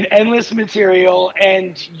what I mean, an endless material,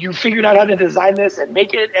 and you figured out how to design this and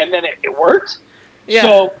make it, and then it worked. Yeah.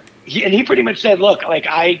 So he pretty much said, look, like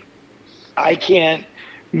I can't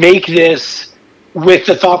make this with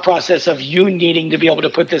the thought process of you needing to be able to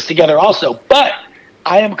put this together also. But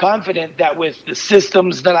I am confident that with the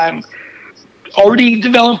systems that I'm already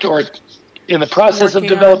developed or in the process of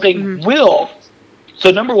developing so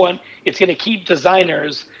number one, it's going to keep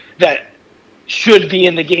designers that should be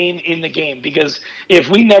in the game, because if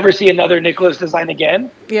we never see another Nicholas design again,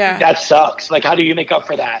 that sucks. Like, how do you make up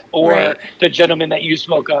for that? Or the gentleman that you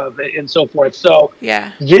spoke of and so forth. So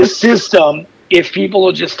this system, if people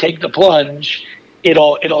will just take the plunge,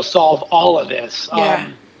 it'll solve all of this.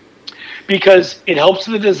 Because it helps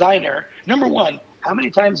the designer. Number one, how many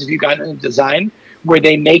times have you gotten a design where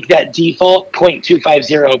they make that default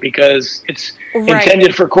 0.250 because it's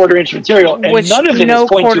intended for quarter-inch material, and none of it is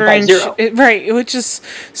 0.250. Right, which is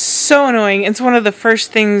so annoying. It's one of the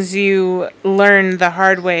first things you learn the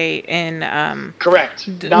hard way in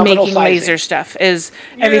making laser stuff, is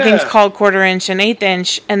everything's called quarter-inch and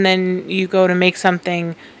eighth-inch, and then you go to make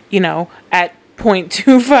something, at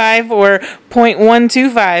 0.25 or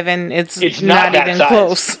 0.125, and it's not even size.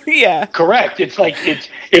 Close. Correct. It's like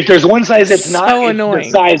if there's one size that's so not annoying. The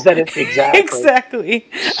size that it's exactly.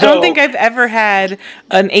 So, I don't think I've ever had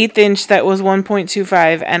an 1/8 inch that was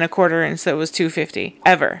 1.25 and a 1/4 inch that was 250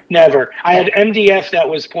 ever. Never. I had MDF that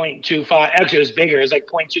was 0.25. Actually, it was bigger. It was like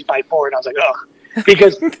 0.254, and I was like, ugh.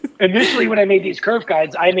 Because initially when I made these curve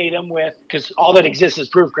guides, I made them because all that exists is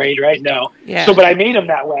proof grade, right? No. Yeah. So, but I made them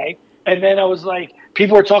that way. And then I was like,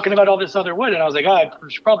 people were talking about all this other wood, and I was like, I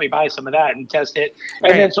should probably buy some of that and test it.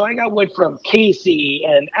 And then so I got wood from Casey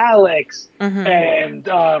and Alex, and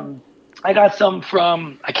I got some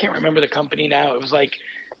from, I can't remember the company now. It was like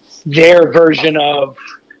their version of,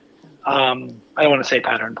 I don't want to say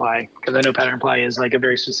Pattern Ply, because I know Pattern Ply is like a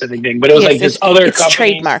very specific thing, but it was like this other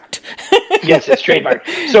company. It's trademarked. Yes, it's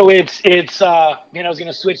trademarked. So it's I was going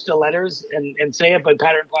to switch the letters and say it, but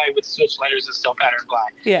Pattern Ply with switch letters is still Pattern Ply.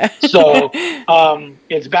 Yeah. So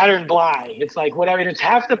it's Pattern Ply. It's like whatever. It's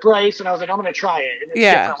half the price, and I was like, I'm going to try it. And it's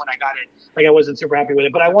different when I got it. Like, I wasn't super happy with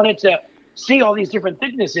it, but I wanted to see all these different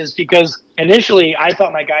thicknesses, because initially I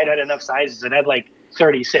thought my guide had enough sizes. It had like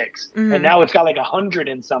 36, and now it's got like 100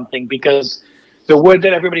 and something, because the wood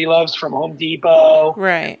that everybody loves from Home Depot,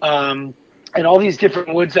 and all these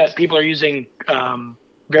different woods that people are using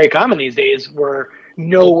very common these days were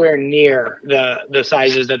nowhere near the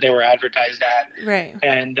sizes that they were advertised at. Right.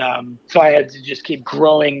 And so I had to just keep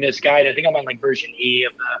growing this guide. I think I'm on like version E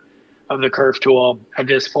of the curve tool at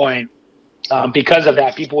this point. Because of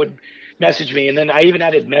that, people would message me. And then I even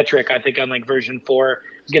added metric, I think, on like version 4.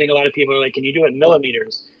 I was getting a lot of people who were like, can you do it in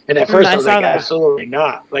millimeters? And at first I was like, absolutely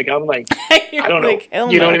not. Like, I'm like, I don't know.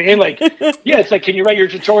 You know what I mean? Like, it's like, can you write your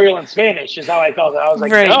tutorial in Spanish is how I felt. I was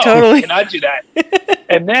like, no, totally. I cannot do that.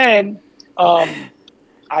 And then I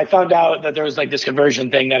found out that there was like this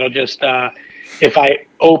conversion thing that'll just, if I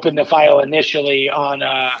open the file initially on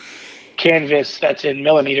Canvas that's in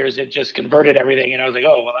millimeters, it just converted everything. And I was like,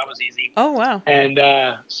 oh, well, that was easy. Oh, wow. And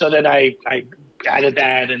so then I added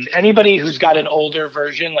that. And anybody who's got an older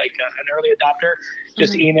version, like an early adopter,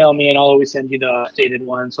 just email me and I'll always send you the updated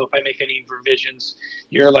one. So if I make any revisions,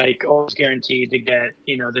 you're like always guaranteed to get,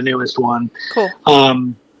 the newest one. Cool.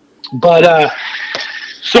 So,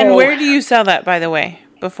 and where do you sell that, by the way,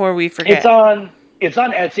 before we forget? It's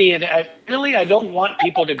on Etsy, and I don't want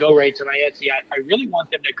people to go right to my Etsy. I really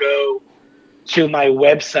want them to go to my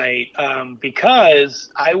website,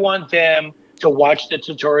 because I want them to watch the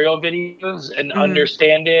tutorial videos and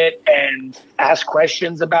understand it and ask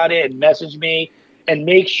questions about it and message me and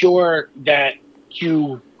make sure that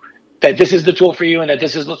this is the tool for you and that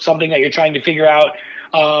this is something that you're trying to figure out.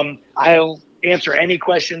 I'll answer any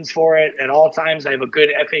questions for it at all times. I have a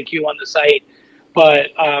good FAQ on the site,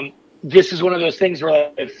 but this is one of those things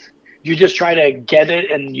where if you just try to get it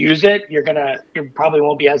and use it, you probably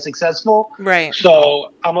won't be as successful. Right.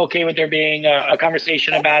 So I'm okay with there being a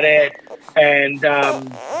conversation about it, and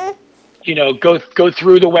go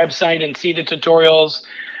through the website and see the tutorials.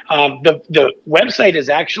 The website is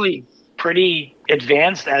actually pretty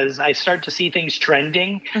advanced. As I start to see things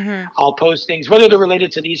trending, I'll post things, whether they're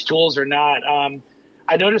related to these tools or not.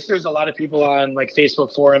 I noticed there's a lot of people on like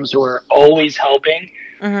Facebook forums who are always helping,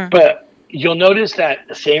 but you'll notice that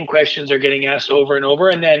the same questions are getting asked over and over.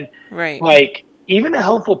 And then like even the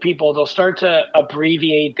helpful people, they'll start to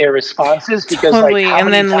abbreviate their responses because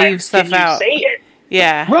and then leave stuff out. Say it?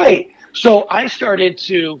 Yeah. Right. So I started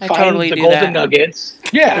to find the golden nuggets.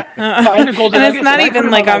 Yeah. Find the golden nuggets. And it's not even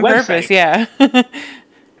like on purpose. Yeah.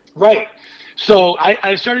 Right. So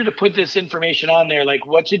I started to put this information on there, like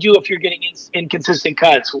what to do if you're getting inconsistent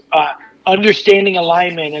cuts, understanding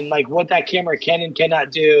alignment and like what that camera can and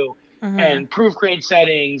cannot do, and proof grade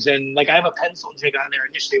settings, and like I have a pencil jig on there.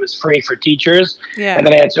 Initially, it was free for teachers, and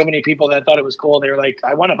then I had so many people that thought it was cool. They were like,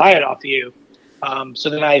 "I want to buy it off of you." So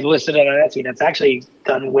then I listed it on Etsy, and it's actually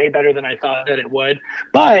done way better than I thought that it would.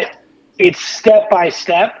 But it's step by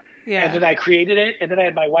step, and then I created it, and then I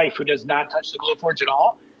had my wife, who does not touch the Glowforge at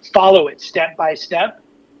all, follow it step by step.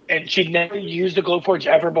 And she'd never used a Glowforge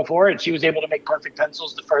ever before, and she was able to make perfect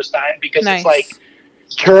pencils the first time because it's like,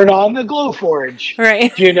 turn on the Glowforge,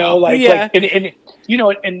 right? You know, like and you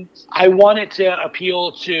know, and I want it to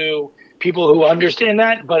appeal to people who understand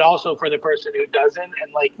that, but also for the person who doesn't,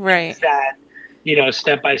 and like that, you know,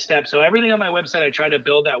 step by step. So everything on my website, I try to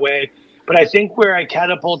build that way. But I think where I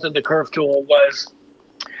catapulted the Curve tool was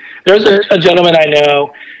there's a gentleman I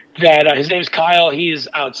know that his name's Kyle. He's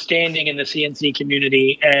outstanding in the CNC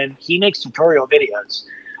community, and he makes tutorial videos,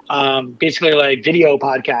 basically like video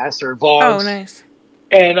podcasts or vlogs. Oh, nice.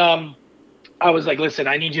 And I was like, listen,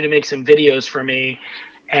 I need you to make some videos for me.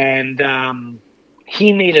 And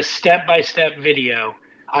he made a step-by-step video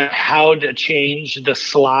on how to change the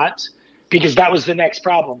slot, because that was the next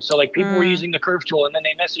problem. So like people were using the Curve tool, and then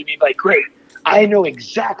they messaged me like, great, I know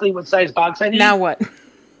exactly what size box I need. Now what?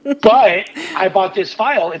 But I bought this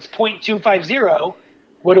file. It's 0.250.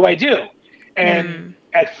 What do I do? And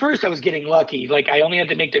at first I was getting lucky. Like I only had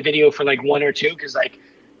to make the video for like one or two because like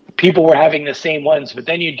people were having the same ones. But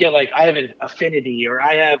then you'd get like, I have an Affinity or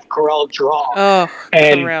I have Corel Draw. Oh,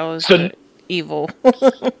 and Corel is evil.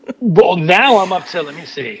 Well, now I'm up to, let me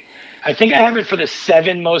see. I think I have it for the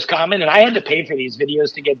 7 most common. And I had to pay for these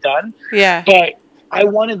videos to get done. Yeah. But I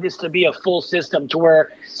wanted this to be a full system to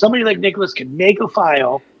where somebody like Nicholas could make a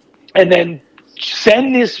file and then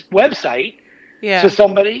send this website to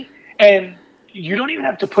somebody, and you don't even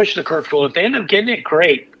have to push the Curve tool. If they end up getting it,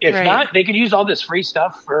 great. If not, they can use all this free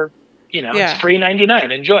stuff for, you know, it's free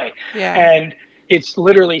 99. Enjoy. Yeah. And it's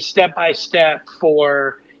literally step by step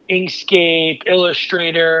for Inkscape,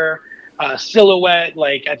 Illustrator, Silhouette.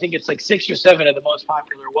 Like I think it's like 6 or 7 of the most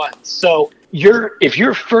popular ones. So if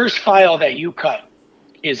your first file that you cut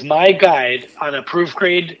is my guide on a proof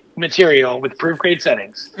grade material with proof grade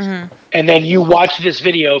settings, and then you watch this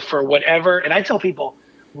video for whatever, and I tell people,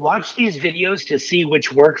 watch these videos to see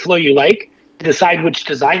which workflow you like, decide which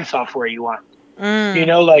design software you want. You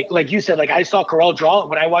know, like you said, like I saw Corel Draw.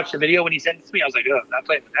 When I watched the video when he sent it to me, I was like, oh, I'm not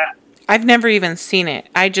playing with that. I've never even seen it.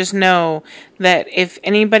 I just know that if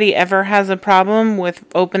anybody ever has a problem with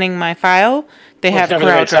opening my file, they have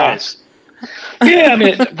Corel Draw. Yeah, I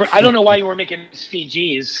mean, I don't know why you were making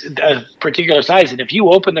SVGs a particular size, and if you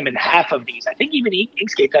open them in half of these, I think even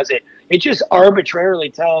Inkscape does it. It just arbitrarily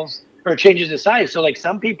tells or changes the size. So, like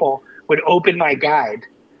some people would open my guide,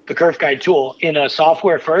 the Curve Guide tool, in a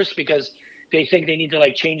software first because they think they need to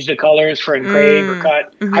like change the colors for engrave or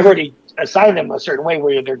cut. I've already assigned them a certain way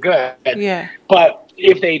where they're good. Yeah. But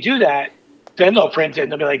if they do that, then they'll print it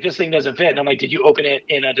and they'll be like, "This thing doesn't fit." And I'm like, "Did you open it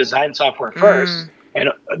in a design software first?" And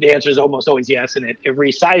the answer is almost always yes, and it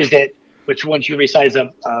resized it. Which once you resize a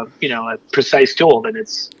precise tool, then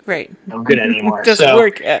it's no good anymore. Doesn't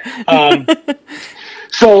work.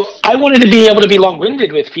 So I wanted to be able to be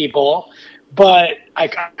long-winded with people, but I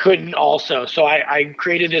couldn't also. So I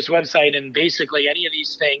created this website, and basically any of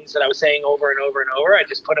these things that I was saying over and over and over, I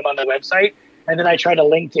just put them on the website, and then I try to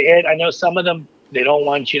link to it. I know some of them, they don't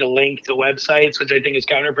want you to link to websites, which I think is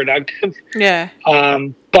counterproductive. Yeah.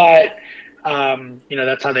 But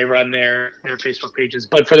that's how they run their Facebook pages.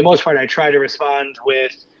 But for the most part, I try to respond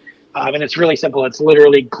with, and it's really simple. It's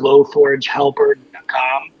literally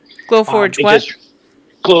glowforgehelper.com. Glowforge what?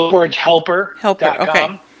 Glowforgehelper.com.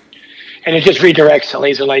 Okay. And it just redirects to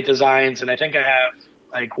Laserlight Designs. And I think I have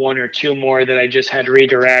like 1 or 2 more that I just had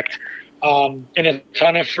redirect. And a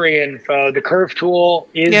ton of free info. The Curve tool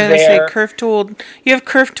is there. Yeah, Curve tool. You have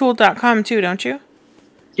curvetool.com too, don't you?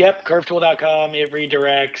 Yep, curvetool.com. It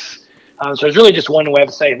redirects. So it's really just one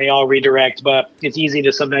website, and they all redirect, but it's easy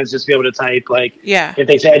to sometimes just be able to type, like, if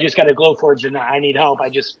they say, I just got a Glowforge and I need help,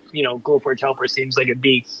 I just, Glowforge Helper seems like it'd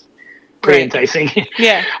be pretty enticing.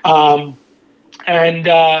 Yeah. And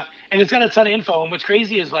it's got a ton of info. And what's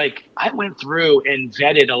crazy is, like, I went through and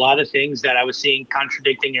vetted a lot of things that I was seeing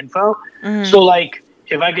contradicting info. So, like,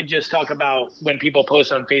 if I could just talk about when people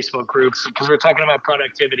post on Facebook groups, because we're talking about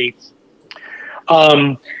productivity.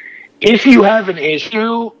 If you have an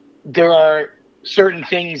issue, there are certain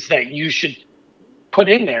things that you should put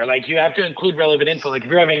in there. Like, you have to include relevant info. Like,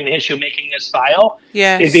 if you're having an issue making this file,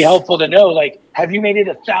 it'd be helpful to know, like, have you made it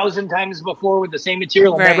 1,000 times before with the same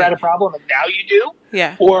material and never had a problem, and now you do?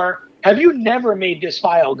 Yeah. Or have you never made this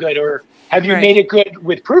file good, or have you made it good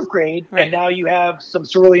with proof grade, and now you have some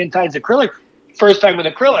cerulean tides acrylic, first time with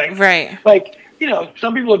acrylic, right? Like, you know,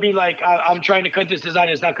 some people would be like, I'm trying to cut this design,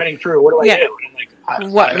 it's not cutting through. What do I do? And I'm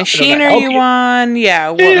like, what machine are you on? Yeah,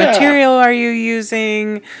 what material are you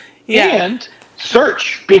using? Yeah, and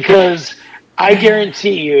search, because I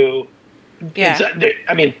guarantee you.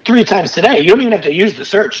 I mean, 3 times today, you don't even have to use the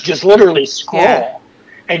search. Just literally scroll,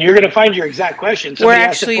 and you're going to find your exact question. We're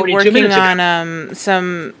actually working on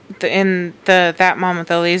in the That Mom with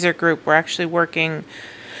the Laser group. We're actually working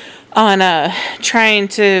on trying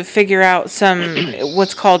to figure out some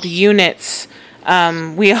what's called units.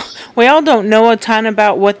 We all don't know a ton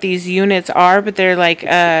about what these units are, but they're like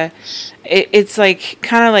it's like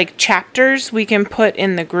kind of like chapters we can put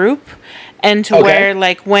in the group, and to where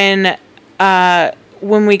like when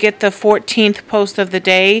we get the 14th post of the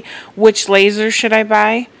day, which laser should I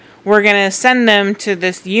buy? We're going to send them to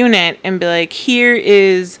this unit and be like, here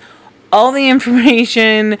is all the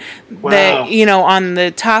information that, you know, on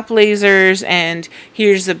the top lasers, and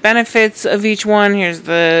here's the benefits of each one, here's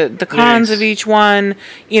the cons of each one,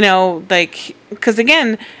 you know, like, because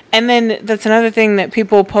again, and then that's another thing that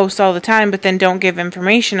people post all the time, but then don't give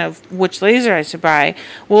information of which laser I should buy.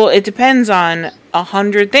 Well, it depends on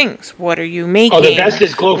 100 things. What are you making? Oh, the best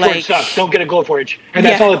is Glowforge sucks. Don't get a Glowforge. And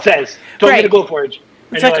that's all it says. Don't get a Glowforge.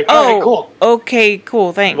 It's like, oh, cool. Okay,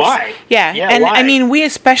 cool, thanks. Why? Yeah, and why? I mean, we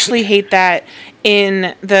especially hate that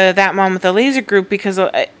in the That Mom with the Laser group, because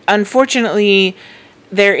unfortunately,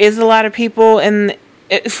 there is a lot of people, and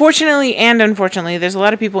fortunately and unfortunately, there's a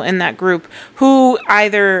lot of people in that group who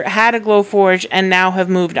either had a Glowforge and now have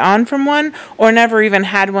moved on from one, or never even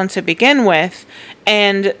had one to begin with.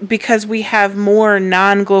 And because we have more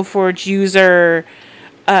non-Glowforge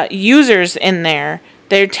users in there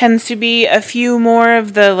tends to be a few more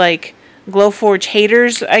of the, like, Glowforge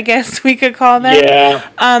haters, I guess we could call them. Yeah.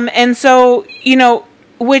 And so, you know,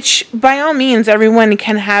 which by all means, everyone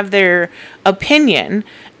can have their opinion,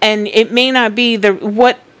 and it may not be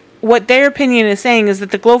what their opinion is saying is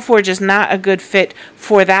that the Glowforge is not a good fit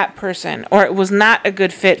for that person, or it was not a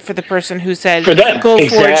good fit for the person who said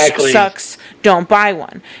Glowforge sucks, don't buy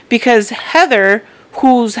one. Because Heather,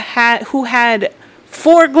 who had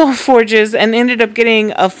 4 Glowforges and ended up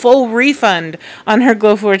getting a full refund on her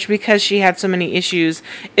Glowforge because she had so many issues,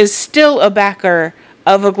 is still a backer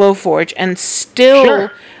of a Glowforge, and still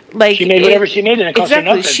like she made whatever she made, and it cost her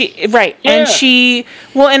nothing. And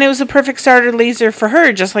and it was a perfect starter laser for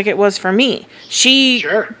her, just like it was for me. She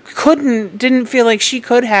didn't feel like she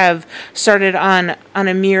could have started on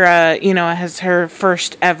a Mira, you know, as her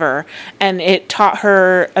first ever, and it taught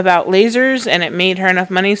her about lasers, and it made her enough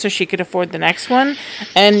money so she could afford the next one.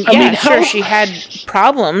 And she had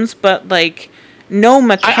problems, but like no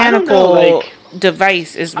mechanical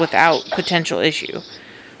device is without potential issue.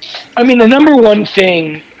 I mean, the number one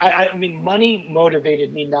thing, I mean, money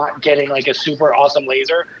motivated me not getting like a super awesome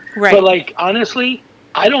laser. Right. But like, honestly,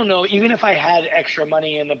 I don't know, even if I had extra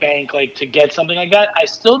money in the bank, like to get something like that, I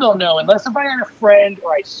still don't know, unless if I had a friend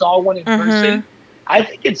or I saw one in person. I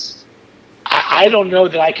think I don't know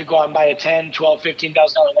that I could go out and buy a $10,000, $12,000,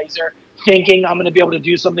 $15,000 laser thinking I'm going to be able to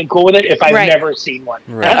do something cool with it if I've never seen one.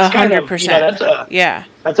 Right. That's 100%.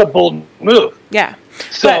 That's a bold move. Yeah.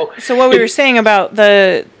 So what we were saying about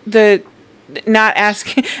the not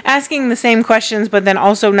asking the same questions, but then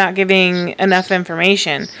also not giving enough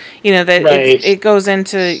information, you know, that it goes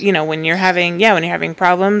into, you know, when you're having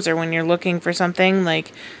problems, or when you're looking for something,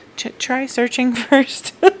 like try searching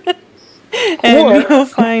first and you'll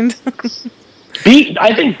find.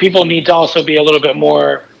 I think people need to also be a little bit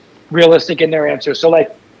more realistic in their answers. So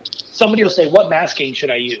like somebody will say, what masking should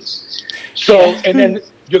I use? So, and then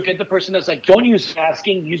you'll get the person that's like, don't use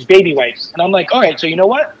masking, use baby wipes. And I'm like, all right, so you know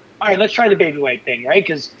what? All right, let's try the baby wipe thing, right?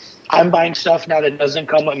 Because I'm buying stuff now that doesn't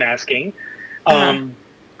come with masking.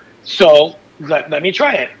 So let me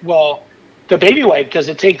try it. Well, the baby wipe, does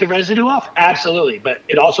it take the residue off? Absolutely. But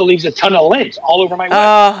it also leaves a ton of lint all over my wipe.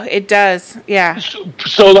 Oh, it does. Yeah.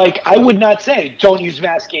 So like, I would not say, don't use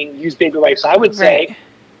masking, use baby wipes. I would say,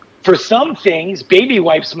 for some things, baby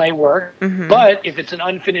wipes might work, but if it's an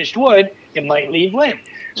unfinished wood, it might leave lint.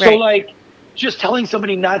 So like, just telling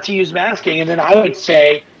somebody not to use masking, and then I would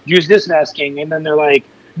say, use this masking, and then they're like,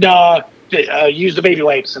 no, use the baby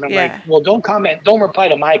wipes. And I'm like, well, don't reply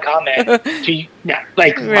to my comment.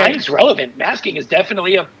 Mine's relevant. Masking is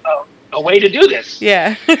definitely a way to do this.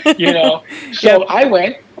 Yeah. You know? So I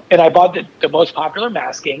went and I bought the most popular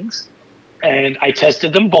maskings, and I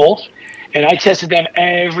tested them both. And I tested them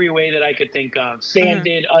every way that I could think of.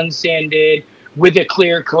 Sanded, unsanded, with a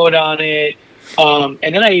clear coat on it, And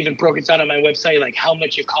then I even broke it down on my website, like how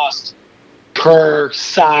much it costs per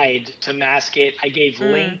side to mask it. I gave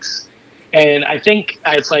links, and I think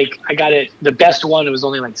it's like I got it. The best one, it was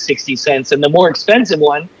only like 60 cents, and the more expensive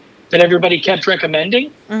one that everybody kept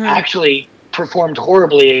recommending actually performed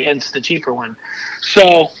horribly against the cheaper one.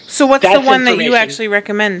 So what's the one that you actually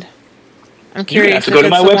recommend? I'm curious. You have to go to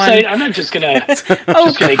my website. I'm not just gonna give you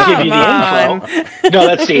the info. No,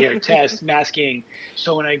 let's see here. Test masking.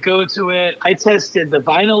 So when I go to it, I tested the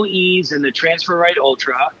Vinyl Ease and the Transfer Right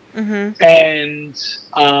Ultra, and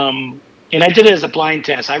I did it as a blind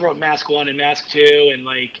test. I wrote mask 1 and mask 2, and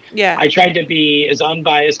I tried to be as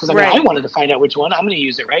unbiased because I wanted to find out which one I'm going to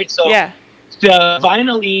use it, right? So the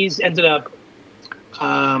Vinyl Ease ended up.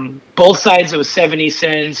 Both sides it was 70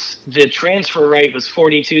 cents. The Transfer Right was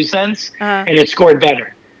 42 cents, and it scored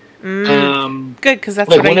better. Good, because that's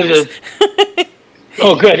what I use.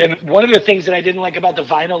 Oh, good. And one of the things that I didn't like about the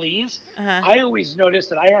Vinyl Ease, I always noticed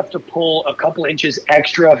that I have to pull a couple inches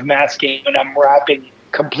extra of masking when I'm wrapping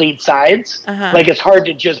complete sides. Like it's hard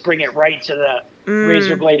to just bring it right to the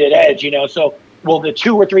razor bladed edge, So, the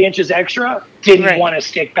 2 or 3 inches extra didn't want to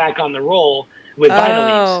stick back on the roll with Vinyl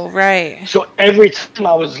Ease. Oh, right. So every time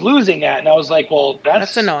I was losing that, and I was like, well,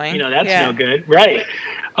 that's annoying. That's no good. Right.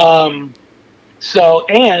 So,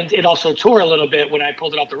 and it also tore a little bit when I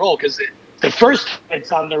pulled it off the roll because the first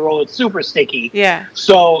it's on the roll, it's super sticky. Yeah.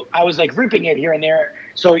 So I was like ripping it here and there.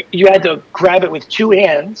 So you had to grab it with 2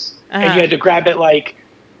 hands, and you had to grab it a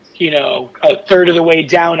third of the way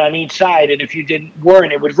down on each side. And if you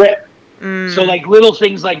weren't, it would rip. So little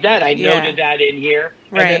things like that, I noted that in here.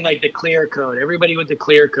 Right. And then the clear coat, everybody with the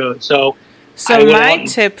clear coat. So my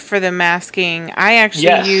tip for the masking, I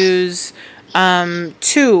actually use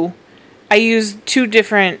 2. I use 2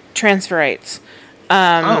 different Transferites.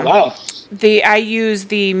 Oh, wow. I use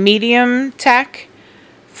the medium tack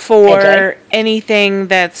for anything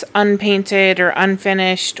that's unpainted or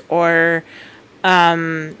unfinished or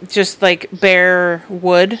just bare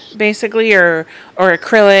wood basically or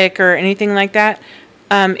acrylic or anything like that.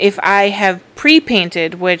 If I have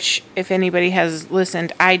pre-painted, which if anybody has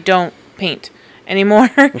listened, I don't paint anymore.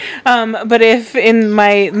 But if in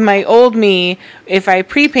my old me, if I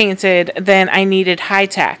pre-painted, then I needed high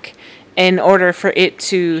tack in order for it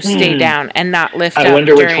to stay down and not lift up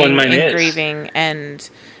during engraving and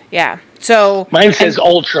so mine says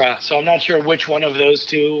Ultra, so I'm not sure which one of those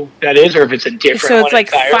 2 that is, or if it's a different one. So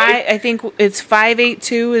it's 5. I think it's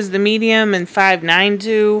 582 is the medium, and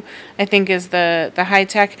 592 I think is the high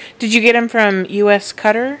tech. Did you get them from U.S.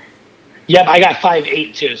 Cutter? Yep, I got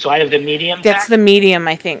 582. So I have the medium. That's the medium,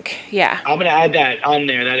 I think. Yeah. I'm gonna add that on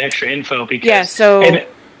there, that extra info because. Yeah. So.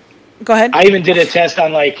 Go ahead. I even did a test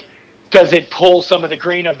on does it pull some of the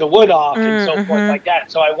grain of the wood off and so forth like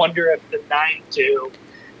that. So I wonder if the 9.2.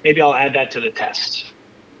 Maybe I'll add that to the test.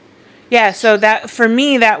 Yeah, so that for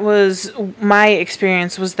me, that was my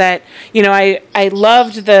experience. Was that I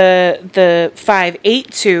loved the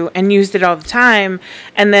 582 and used it all the time,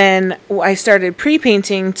 and then I started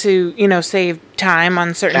pre-painting to save time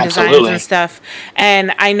on certain designs and stuff.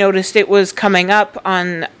 And I noticed it was coming up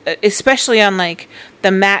on, especially on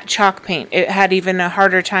the matte chalk paint. It had even a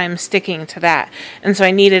harder time sticking to that, and so I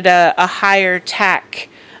needed a higher tack.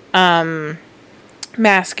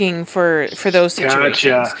 Masking for those situations.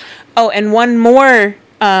 Gotcha. Oh, and one more,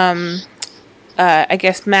 I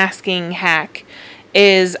guess, masking hack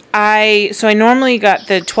is I normally got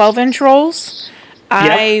the 12-inch rolls.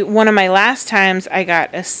 One of my last times I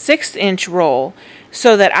got a 6-inch roll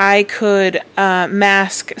so that I could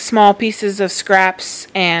mask small pieces of scraps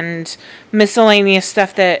and miscellaneous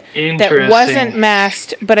stuff that wasn't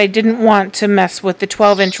masked, but I didn't want to mess with the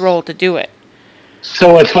 12-inch roll to do it.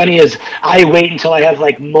 So what's funny is I wait until I have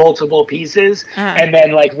multiple pieces and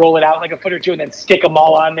then roll it out a foot or 2 and then stick them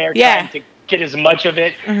all on there trying to get as much of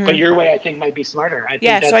it. But your way I think might be smarter. I think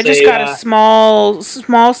that's so I just got a small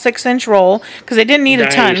 6-inch roll because I didn't need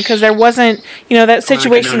a ton because there wasn't, that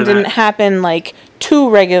situation didn't happen too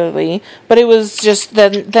regularly, but it was just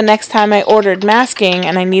the next time I ordered masking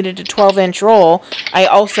and I needed a 12-inch roll, I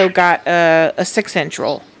also got a 6-inch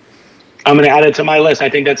roll. I'm going to add it to my list.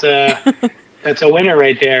 I think that's a winner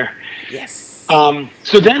right there. Yes.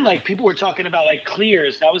 So then, people were talking about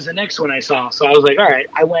clears. That was the next one I saw. So I was like, all right.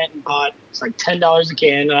 I went and bought it's $10 a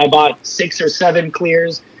can, and I bought 6 or 7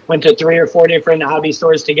 clears. Went to 3 or 4 different hobby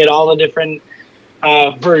stores to get all the different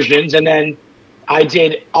versions, and then I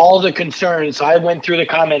did all the concerns. So I went through the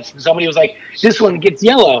comments, and somebody was like, "This one gets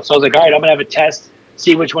yellow." So I was like, all right, I'm gonna have a test,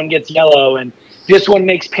 see which one gets yellow, and this one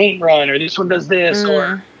makes paint run, or this one does this,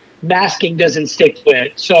 or masking doesn't stick to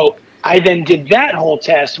it. So I then did that whole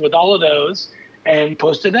test with all of those, and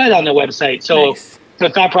posted that on the website. So the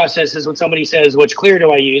thought process is when somebody says, which clear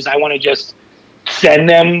do I use? I want to just send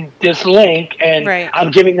them this link, and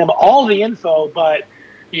I'm giving them all the info. But,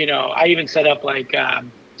 I even set up like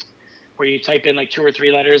where you type in like 2 or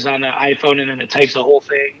 3 letters on the iPhone and then it types the whole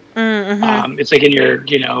thing. Mm-hmm. It's like in your,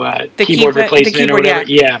 keyboard replacement or whatever.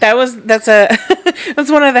 Yeah. That's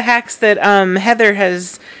one of the hacks that Heather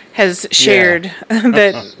has shared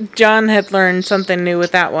that John had learned something new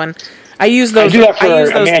with that one. I use those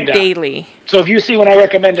daily. So if you see when I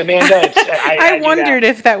recommend Amanda, I wondered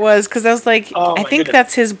if that was, because I was like, I think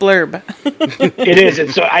that's his blurb. It is.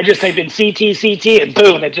 And so I just type in CT, and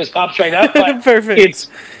boom, it just pops right up. But perfect.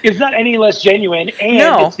 It's not any less genuine.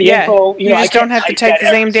 And it's the info. You just don't have to type the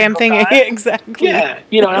same damn thing. Exactly. Yeah.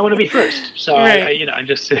 And I want to be first. So I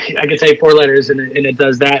can say 4 letters and it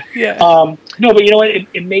does that. Yeah. No, but you know what?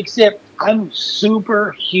 It makes it, I'm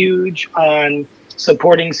super huge on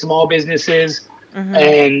supporting small businesses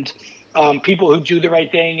and people who do the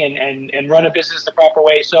right thing and run a business the proper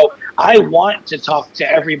way. So I want to talk to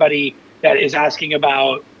everybody that is asking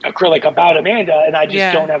about acrylic, about Amanda, and I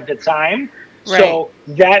just don't have the time. Right. So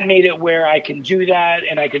that made it where I can do that,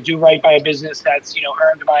 and I could do right by a business that's,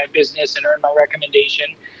 earned my business and earned my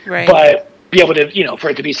recommendation. Right. But be able to,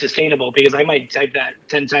 for it to be sustainable, because I might type that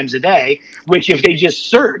 10 times a day, which if they just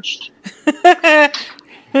searched.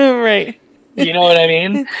 Right. You know what I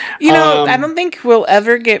mean? I don't think we'll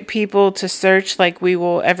ever get people to search like we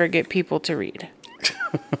will ever get people to read.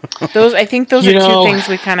 I think those are 2 things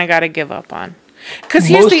we kind of got to give up on. Because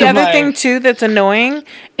here's the other thing, too, that's annoying,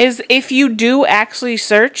 is if you do actually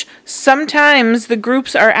search, sometimes the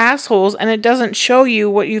groups are assholes and it doesn't show you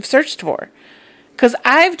what you've searched for. Because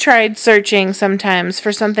I've tried searching sometimes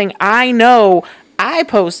for something I know I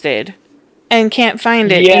posted and can't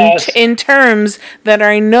find it in terms that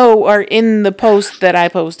I know are in the post that I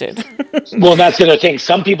posted. Well, that's the other thing.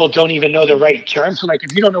 Some people don't even know the right terms. So, like,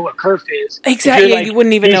 if you don't know what kerf is, exactly, you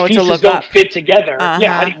wouldn't even know what to look up. These pieces don't fit together.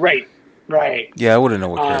 Yeah, right. Yeah, I wouldn't know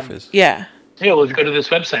what kerf is. Yeah. Hey, let's go to this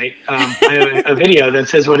website. I have a video that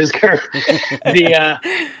says what is kerf.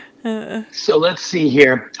 So let's see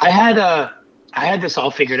here. I had this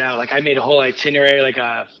all figured out. Like, I made a whole itinerary, like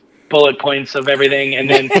a bullet points of everything, and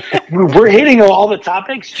then we're hitting all the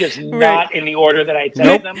topics, just not in the order that I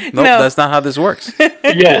typed them. Nope, that's not how this works.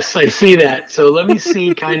 Yes, I see that. So let me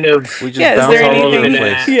see kind of. We just bounce all over the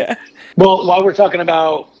place. Yeah. Well, while we're talking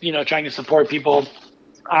about, trying to support people,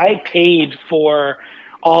 I paid for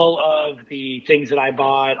all of the things that I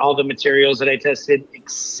bought, all the materials that I tested,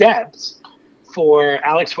 except for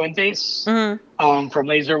Alex Fuentes from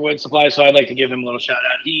Laser Wood Supply. So I'd like to give him a little shout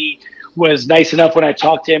out. He was nice enough when I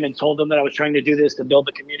talked to him and told him that I was trying to do this to build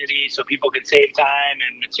the community so people could save time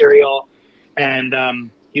and material.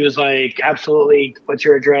 And he was like, absolutely, what's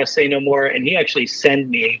your address? Say no more. And he actually sent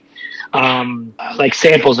me like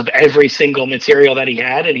samples of every single material that he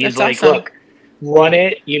had. And he's like, awesome. Look, run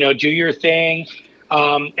it, do your thing.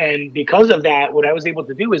 And because of that, what I was able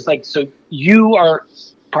to do is like, so you are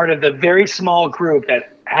part of the very small group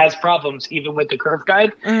that has problems even with the kerf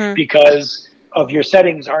guide because of your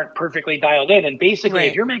settings aren't perfectly dialed in. And basically,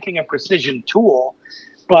 if you're making a precision tool,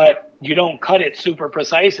 but you don't cut it super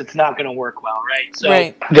precise, it's not going to work well, right?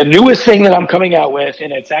 So the newest thing that I'm coming out with,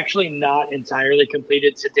 and it's actually not entirely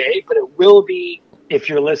completed today, but it will be if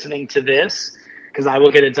you're listening to this, because I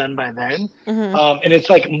will get it done by then. And it's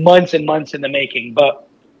like months and months in the making, but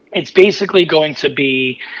it's basically going to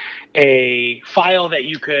be a file that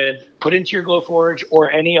you could put into your Glowforge or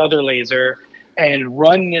any other laser and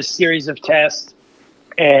run this series of tests,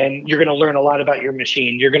 and you're going to learn a lot about your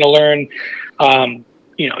machine. You're going to learn,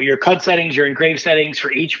 your cut settings, your engrave settings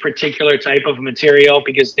for each particular type of material,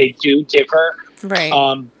 because they do differ. Right.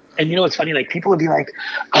 And it's funny, like people would be like,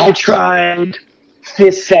 I tried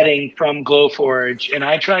this setting from Glowforge, and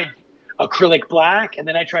I tried acrylic black, and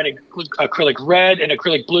then I tried acrylic red and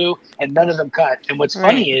acrylic blue, and none of them cut. And what's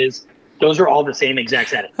funny is those are all the same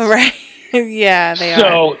exact settings. Right. Yeah, they are.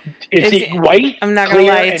 So it's white. I'm not gonna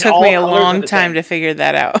lie; it took me a long time to figure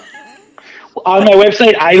that out. On my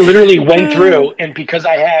website, I literally went through, and because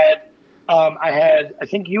I had, I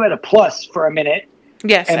think you had a plus for a minute.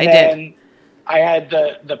 Yes, and I then did. I had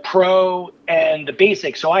the pro and the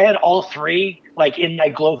basic, so I had all 3 like in my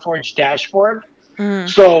Glowforge dashboard.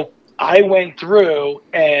 So I went through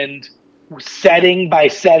and setting by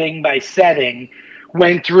setting by setting,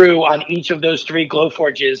 went through on each of those 3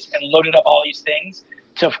 Glowforges and loaded up all these things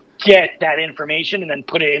to get that information and then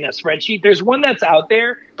put it in a spreadsheet. There's one that's out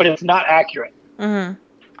there, but it's not accurate.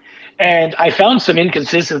 And I found some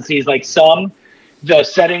inconsistencies, like the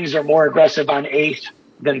settings are more aggressive on 1/8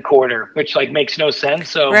 than 1/4, which like makes no sense.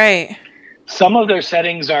 So some of their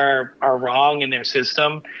settings are wrong in their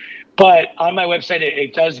system, but on my website,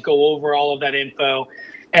 it does go over all of that info.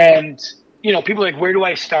 And, people are like, where do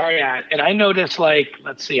I start at? And I noticed,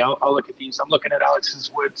 let's see, I'll look at these. I'm looking at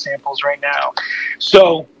Alex's wood samples right now.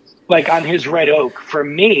 So, on his red oak, for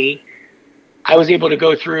me, I was able to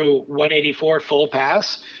go through 184 full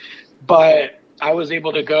pass, but I was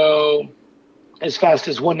able to go as fast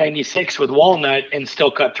as 196 with walnut and still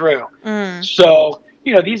cut through. So,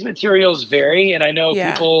 these materials vary, and I know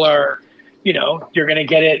people are, you're going to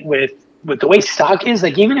get it with the way stock is.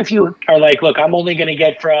 Even if you are look, I'm only going to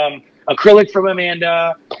get from acrylic from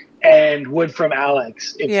Amanda and wood from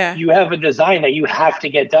Alex. If you have a design that you have to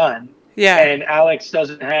get done, and Alex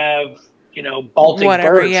doesn't have, Baltic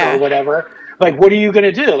birch or whatever, what are you going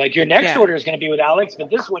to do? Your next order is going to be with Alex, but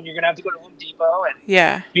this one you're going to have to go to Home Depot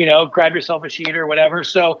and, grab yourself a sheet or whatever.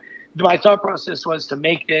 So my thought process was to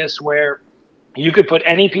make this where you could put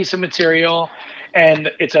any piece of material,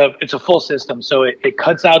 and it's a full system. So it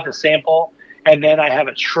cuts out the sample, and then I have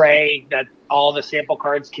a tray that all the sample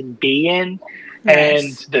cards can be in.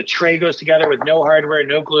 Nice. And the tray goes together with no hardware,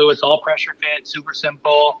 no glue. It's all pressure fit, super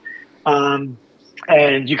simple.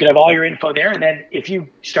 And you can have all your info there. And then if you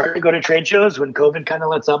start to go to trade shows when COVID kind of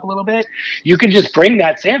lets up a little bit, you can just bring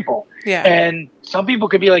that sample. Yeah. And some people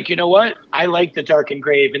could be like, you know what? I like the dark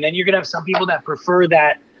engraved. And then you're going to have some people that prefer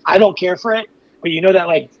that. I don't care for it, but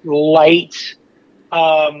that light,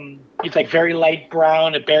 it's very light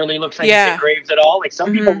brown. It barely looks like it's engraved at all.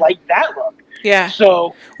 Some people like that look. Yeah.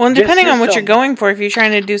 So, well, depending on what you're going for, if you're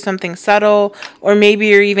trying to do something subtle, or maybe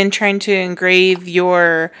you're even trying to engrave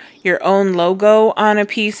your own logo on a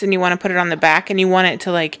piece, and you want to put it on the back, and you want it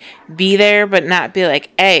to be there, but not be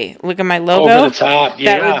like, "Hey, look at my logo." Over the top.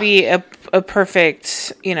 Yeah. That would be a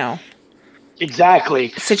perfect, exactly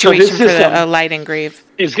situation for a light engrave.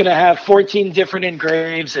 Is going to have 14 different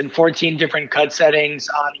engraves and 14 different cut settings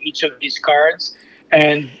on each of these cards.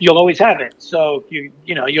 And you'll always have it. So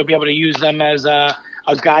you'll be able to use them as a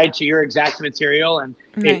guide to your exact material. And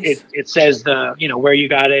nice. it says where you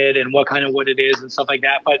got it and what kind of wood it is and stuff like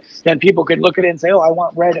that. But then people could look at it and say, oh, I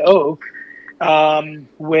want red oak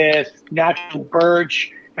with natural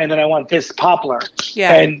birch, and then I want this poplar.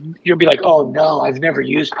 Yeah. And you'll be like, oh no, I've never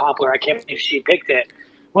used poplar. I can't believe she picked it.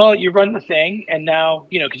 Well, you run the thing, and now,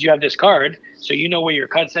 because you have this card, so you know where your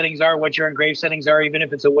cut settings are, what your engraved settings are, even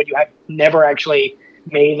if it's a wood you have never actually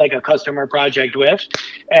made a customer project with,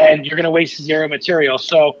 and you're going to waste zero material.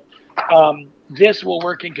 So this will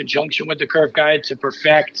work in conjunction with the Curve Guide to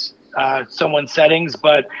perfect someone's settings,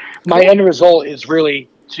 but my end result is really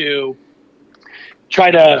to try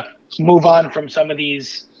to move on from some of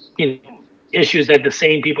these issues that the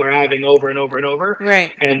same people are having over and over and over.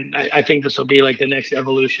 Right. And I think this will be the next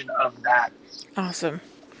evolution of that. Awesome.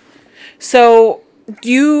 So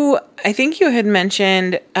I think you had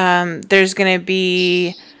mentioned there's going to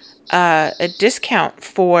be a discount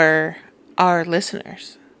for our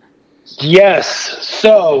listeners. Yes.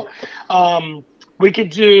 So we could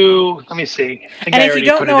do, let me see. And if you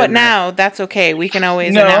don't know it now, that's okay. We can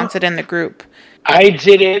always announce it in the group. I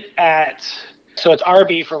did it so it's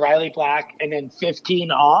RB for Riley Black, and then 15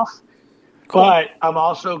 off. Cool. But I'm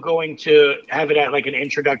also going to have it at an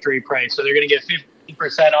introductory price. So they're going to get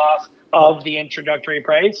 50% off of the introductory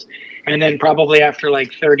price. And then probably after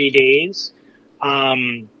 30 days,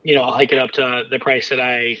 I'll hike it up to the price that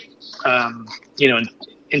I,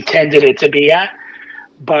 intended it to be at.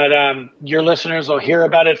 But your listeners will hear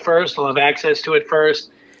about it first. They'll have access to it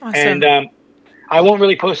first. Awesome. And I won't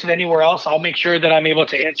really post it anywhere else. I'll make sure that I'm able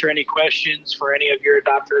to answer any questions for any of your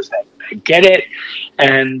adopters that get it.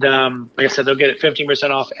 And like I said, they'll get it 15%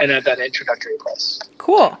 off and at that introductory price.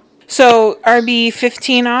 Cool. So RB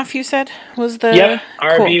 15 off, you said, was the... Yep,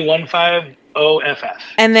 RB 150FF.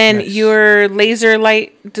 And then your laser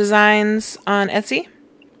light designs on Etsy?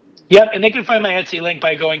 Yep, and they can find my Etsy link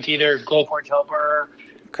by going to either Glowforge Helper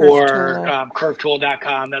or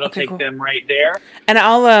curvetool.com. That'll take them right there. And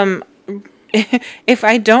I'll... if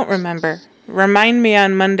I don't remember, remind me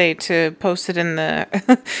on Monday to post it in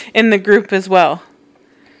the group as well.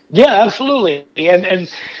 Yeah, absolutely.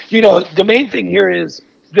 And the main thing here is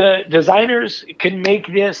the designers can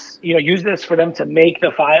make this, use this for them to make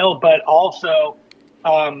the file, but also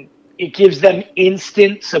it gives them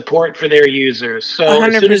instant support for their users. So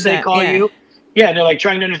as soon as they call you, they're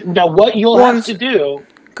trying to understand. Now, what you'll have to do,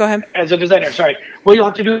 go ahead, as a designer, what you'll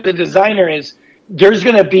have to do as a designer is there's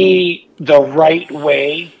going to be the right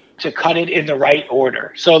way to cut it in the right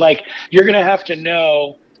order. So you're going to have to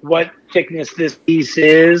know what thickness this piece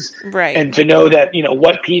is, right? And to know that,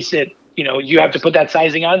 what piece it you have to put that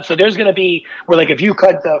sizing on. So there's going to be where, like, if you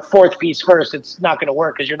cut the fourth piece first, it's not going to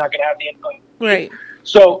work because you're not going to have the input. Right.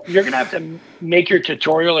 So you're going to have to make your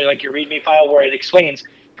tutorial or like your README file where it explains,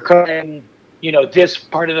 cut in, this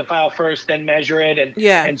part of the file first, then measure it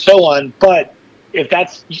and so on. But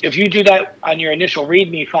if you do that on your initial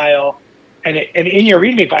README file, and in your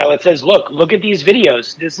README file it says, look at these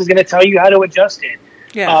videos. This is going to tell you how to adjust it.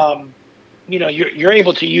 Yeah. You're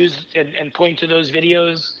able to use and point to those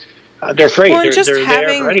videos. They're free. Well, they're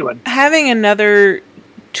there for anyone. Having another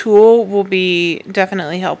tool will be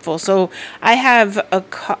definitely helpful. So I have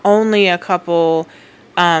only a couple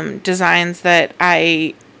designs that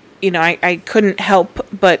I couldn't help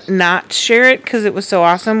but not share it because it was so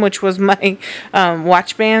awesome, which was my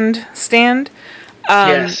watch band stand.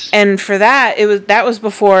 Yes. And for that, that was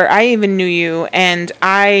before I even knew you, and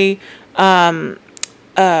I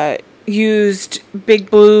used Big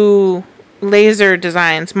Blue Laser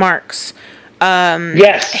Designs, Mark's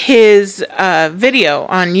his video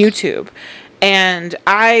on YouTube. And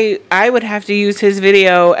I would have to use his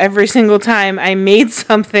video every single time I made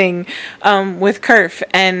something with Kerf.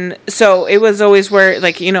 And so it was always where,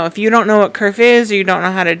 like, if you don't know what Kerf is or you don't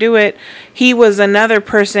know how to do it, he was another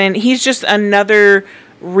person. He's just another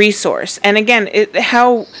resource. And again,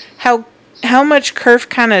 how much Kerf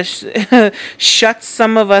kind of shuts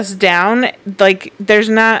some of us down. Like,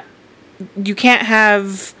 you can't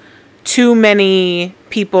have too many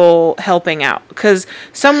people helping out because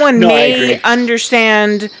someone may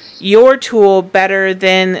understand your tool better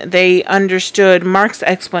than they understood Mark's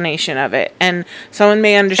explanation of it, and someone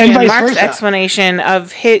may understand Mark's explanation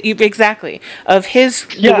of his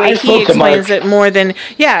the way he explains it more than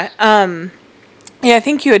I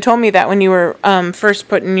think you had told me that when you were first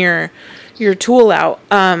putting your tool out,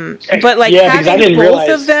 but like having both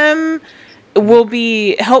of them will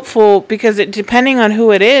be helpful because depending on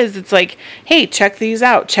who it is, it's like, hey, check these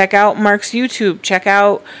out. Check out Mark's YouTube. Check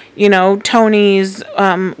out, Tony's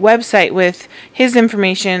website with his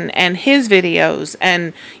information and his videos,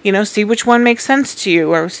 and, see which one makes sense to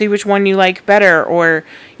you or see which one you like better or,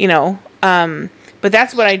 but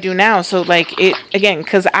that's what I do now. So, like,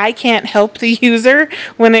 because I can't help the user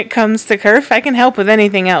when it comes to Kerf. I can help with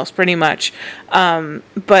anything else, pretty much.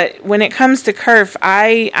 But when it comes to Kerf,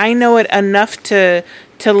 I know it enough to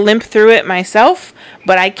limp through it myself,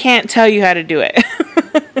 but I can't tell you how to do it.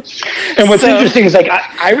 And what's interesting is, like,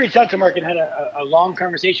 I reached out to Mark and had a long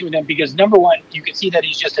conversation with him because, number one, you can see that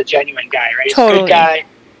he's just a genuine guy, right? He's a good guy.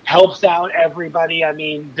 Helps out everybody. I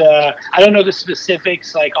mean, I don't know the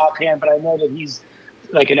specifics, like, offhand, but I know that he's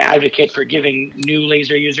like an advocate for giving new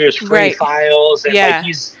laser users free files, and like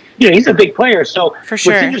he's a big player. So what's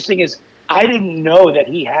interesting is I didn't know that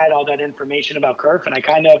he had all that information about Kerf, and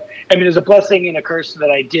there's a blessing and a curse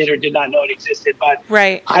that I did or did not know it existed. But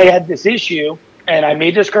I had this issue, and I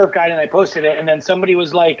made this Kerf guide and I posted it, and then somebody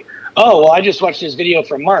was like, "Oh, well, I just watched this video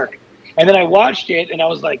from Mark," and then I watched it, and I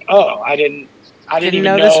was like, "Oh, I didn't even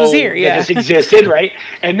know this was here. That this existed," right?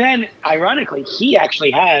 And then, ironically, he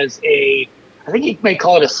actually has I think you might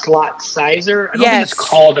call it a slot sizer. I don't think it's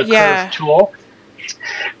called a Kerf tool.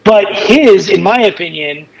 But his, in my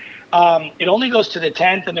opinion, it only goes to the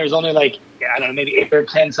 10th, and there's only maybe 8 or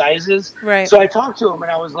 10 sizes. Right. So I talked to him,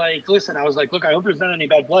 and I was like, listen, look, I hope there's not any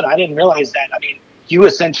bad blood. I didn't realize that. I mean, you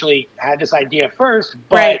essentially had this idea first,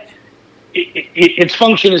 but its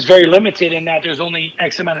function is very limited in that there's only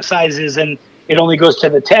X amount of sizes, and it only goes to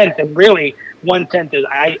the 10th, and really 1/10 is,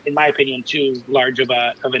 in my opinion, too large of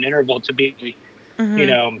an interval to be,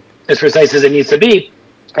 as precise as it needs to be.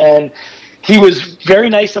 And he was very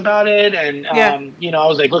nice about it, and I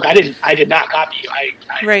was like, look, I did not copy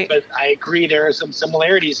you. But I agree there are some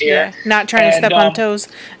similarities here. Yeah, not trying to step on toes.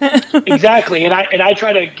 Exactly, and I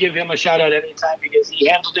try to give him a shout out anytime because he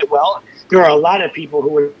handled it well. There are a lot of people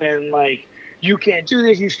who have been like, you can't do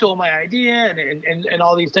this, you stole my idea, and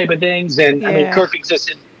all these type of things. And I mean, Kerf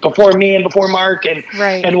existed before me and before Mark and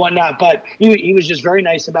whatnot, but he was just very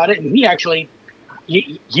nice about it. And he actually,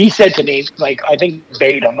 he said to me, like, I think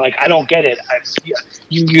verbatim, like, I don't get it.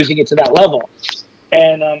 You using it to that level.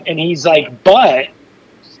 And he's like, but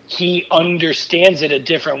he understands it a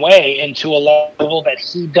different way and to a level that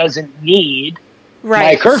he doesn't need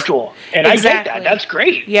my Kerf tool. And I get that. That's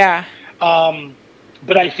great. Yeah.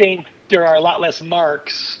 But I think there are a lot less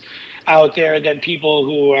Marks out there than people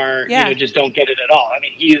who are, just don't get it at all. I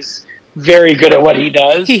mean, he is very good at what he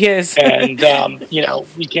does. He is. And,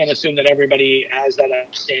 we can't assume that everybody has that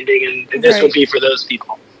understanding, and this would be for those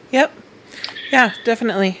people. Yep. Yeah,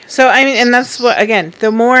 definitely. So, I mean, and that's what, again,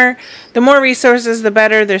 the more resources, the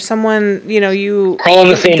better. There's someone, we're all on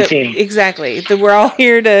the same team. Exactly. We're all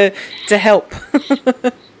here to help.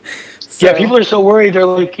 So. Yeah, people are so worried. They're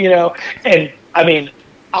like, and I mean,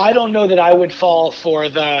 I don't know that I would fall for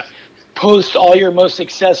the post all your most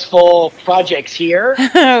successful projects here.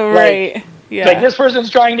 Right. Like, like this person's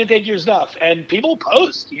trying to take your stuff, and people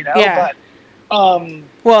post, Yeah. But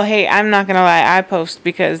well, hey, I'm not gonna lie. I post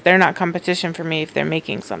because they're not competition for me if they're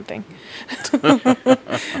making something.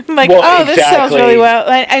 Like, this sells really well,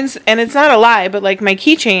 and it's not a lie. But like my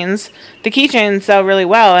keychains, the keychains sell really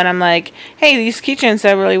well, and I'm like, hey, these keychains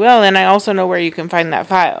sell really well, and I also know where you can find that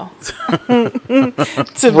file. Right, and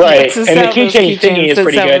the keychain thingy is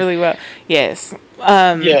pretty good. Really well, yes.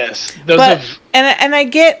 Yes, and I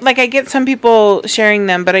get some people sharing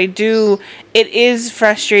them, but it is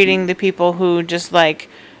frustrating the people who just like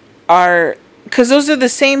are, because those are the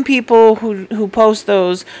same people who post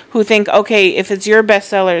those who think, okay, if it's your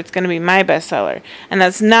bestseller, it's going to be my bestseller, and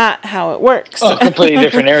that's not how it works. Oh, completely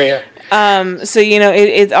different area. So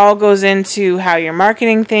it all goes into how you're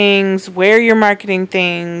marketing things, where you're marketing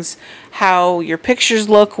things, how your pictures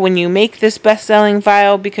look when you make this best-selling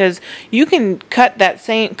file, because you can cut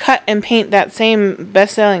and paint that same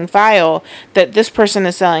best-selling file that this person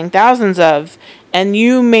is selling thousands of, and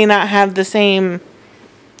you may not have the same,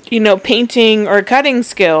 painting or cutting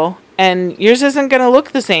skill, and yours isn't going to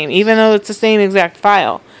look the same, even though it's the same exact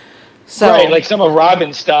file. So, right, like some of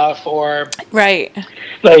Robin's stuff, or right,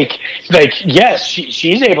 like yes,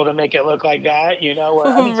 she's able to make it look like that, I mean,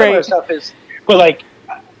 some of her stuff is, but like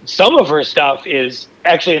some of her stuff is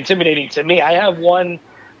actually intimidating to me. I have one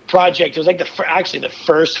project. It was like the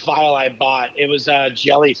first file I bought. It was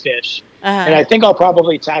jellyfish, and I think I'll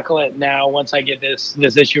probably tackle it now once I get this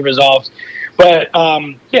issue resolved. But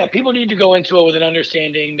people need to go into it with an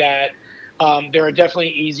understanding that there are definitely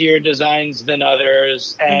easier designs than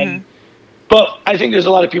others, and but I think there's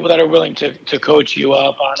a lot of people that are willing to coach you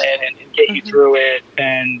up on it and get you through it,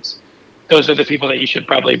 and those are the people that you should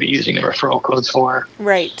probably be using the referral codes for.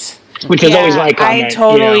 Right. Which is always my comment. I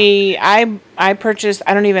totally, I purchased,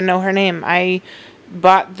 I don't even know her name. I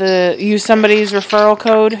used somebody's referral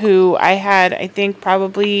code who I had, I think,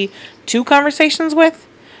 probably 2 conversations with.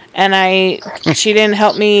 And she didn't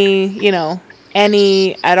help me,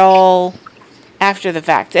 any at all after the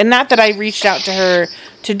fact. And not that I reached out to her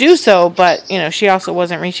to do so, but, she also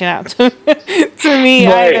wasn't reaching out to me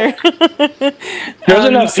either. There's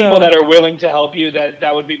enough people that are willing to help you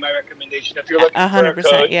that would be my recommendation. If you're looking 100%, for a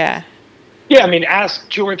code, yeah. Yeah, I mean, ask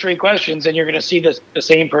 2 or 3 questions, and you're going to see the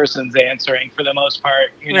same person's answering for the most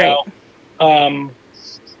part, know.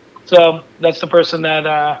 So that's the person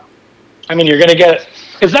that, you're going to get.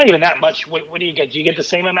 It's not even that much. What do you get? Do you get the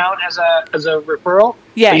same amount as a referral?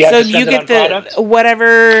 Yeah, so you get the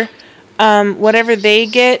whatever they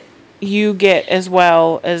get, you get as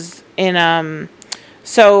well as in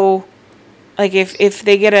so like if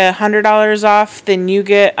they get $100 off, then you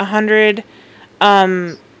get $100.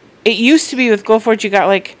 It used to be with GoForge you got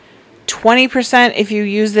like 20% if you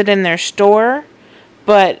used it in their store,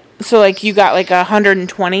 but so like you got like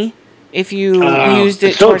 120 if you used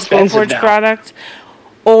it towards GoForge product,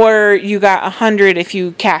 or you got 100 if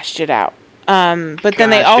you cashed it out. But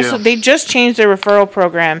then they just changed their referral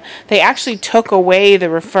program. They actually took away the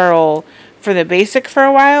referral for the basic for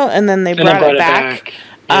a while, and then they brought it back.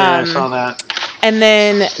 Yeah, I saw that. And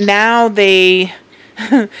then now they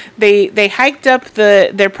hiked up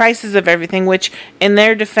their prices of everything, which in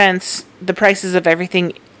their defense, the prices of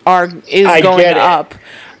everything is going up.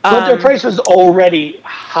 But their price was already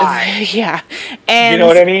high. Yeah. And you know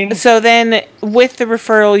what I mean? So then with the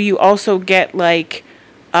referral, you also get like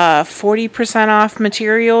 40% off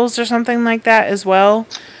materials or something like that as well.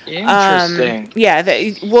 Interesting.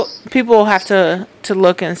 People will have to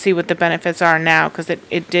look and see what the benefits are now, because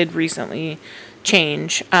it did recently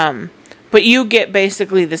change. But you get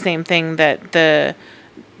basically the same thing that the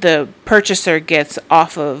purchaser gets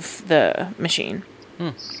off of the machine.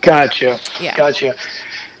 Gotcha. Yeah. Gotcha.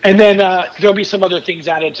 And then there'll be some other things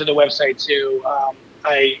added to the website too.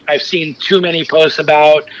 I've seen too many posts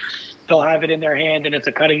about they'll have it in their hand and it's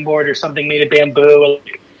a cutting board or something made of bamboo.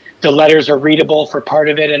 The letters are readable for part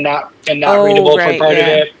of it and not readable for part of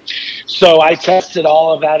it. So I tested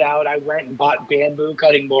all of that out. I went and bought bamboo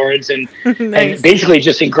cutting boards and, nice. And basically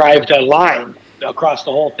just engraved a line across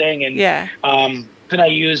the whole thing. And then I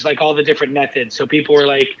used like all the different methods. So people were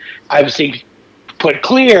like, I've seen put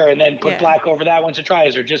clear and then put black over that once it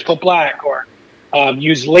dries, or just put black, or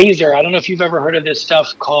use laser. I don't know if you've ever heard of this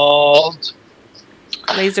stuff called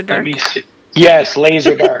Laser Dark. Yes,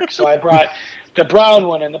 Laser Dark. So I brought the brown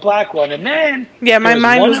one and the black one, and then my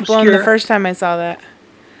mind was blown the first time I saw that.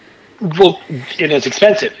 Well, it's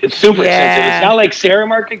expensive. It's super expensive. It's not like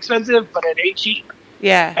Ceramark expensive, but it ain't cheap.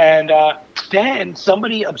 Yeah. And then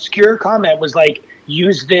somebody obscure comment was like,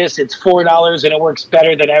 use this, it's $4 and it works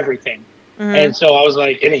better than everything. Mm-hmm. And so I was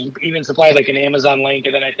like, and he even supplied like an Amazon link,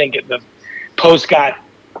 and then I think the post got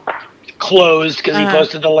closed because he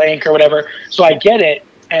posted the link or whatever. So I get it,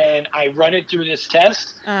 and I run it through this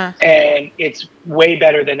test, and it's way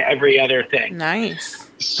better than every other thing. Nice.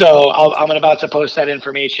 So I'm about to post that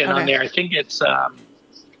information on there. I think it's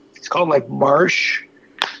called like Marsh.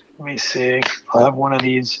 Let me see. I'll have one of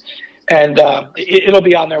these, and it'll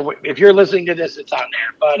be on there. If you're listening to this, it's on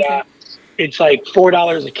there. But it's like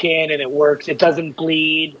 $4 a can, and it works. It doesn't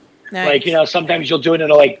bleed. Nice. Like, you know, sometimes you'll do it and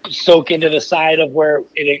it'll like soak into the side of where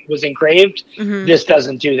it was engraved. Mm-hmm. This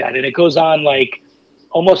doesn't do that, and it goes on like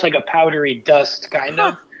almost like a powdery dust, kind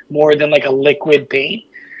of more than like a liquid paint.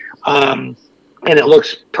 And it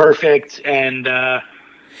looks perfect. And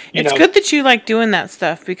it's good that you like doing that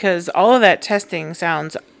stuff, because all of that testing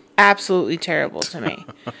sounds absolutely terrible to me.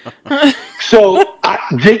 So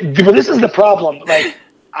this is the problem. Like,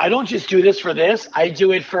 I don't just do this for this. I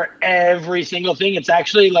do it for every single thing. It's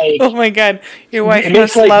actually like, oh my God, your wife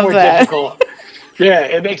must love that. Difficult. Yeah,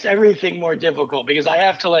 it makes everything more difficult because I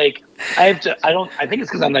think it's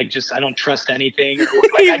because I'm like, I don't trust anything. Or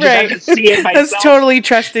like, I just have to see it myself. That's totally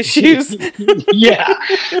trust issues. Yeah.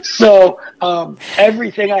 So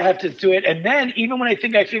everything I have to do it. And then even when I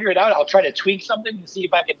think I figure it out, I'll try to tweak something to see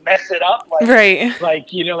if I can mess it up. Like, right.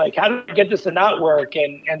 Like, you know, like how do I get this to not work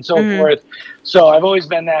and so forth. So I've always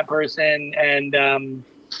been that person. And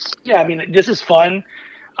yeah, I mean, this is fun.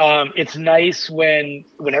 It's nice when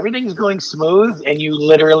everything's going smooth and you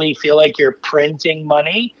literally feel like you're printing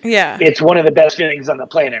money. Yeah. It's one of the best feelings on the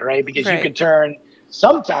planet, right? Because you can turn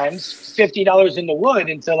sometimes $50 into wood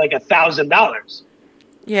into like $1,000.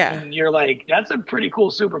 Yeah. And you're like, that's a pretty cool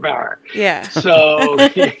superpower. Yeah. So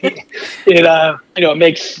it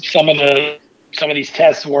makes some of these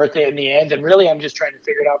tests worth it in the end. And really I'm just trying to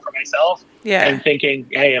figure it out for myself. Yeah. And thinking,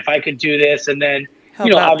 hey, if I could do this, and then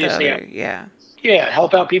obviously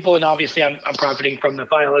help out people, and obviously I'm profiting from the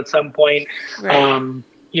file at some point. Right. And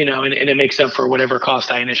it makes up for whatever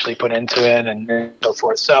cost I initially put into it and so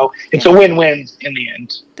forth. So it's a win-win in the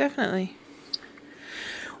end. Definitely.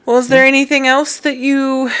 Well, is there anything else that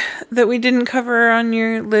we didn't cover on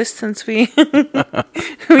your list, since we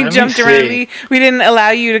jumped around? We didn't allow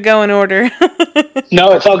you to go in order.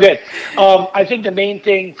 No, it's all good. I think the main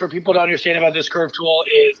thing for people to understand about this curve tool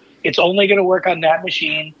is it's only going to work on that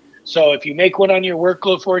machine. So if you make one on your work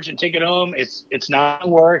Glowforge and take it home, it's not going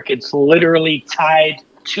to work. It's literally tied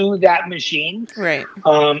to that machine. Right.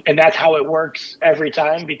 And that's how it works every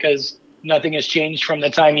time, because nothing has changed from the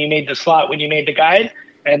time you made the slot when you made the guide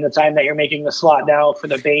and the time that you're making the slot now for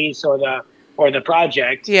the base or the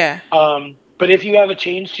project. Yeah. But if you have a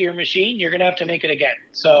change to your machine, you're going to have to make it again.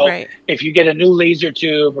 So if you get a new laser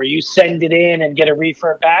tube or you send it in and get a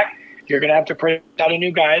refurb back, you're going to have to print out a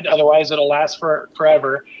new guide. Otherwise, it'll last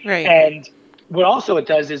forever. Right. And what also it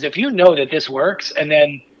does is if you know that this works and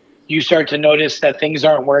then you start to notice that things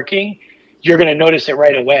aren't working, you're going to notice it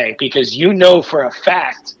right away, because you know for a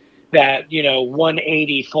fact that,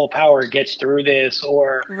 180 full power gets through this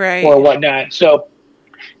or whatnot. So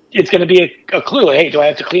it's going to be a clue. Hey, do I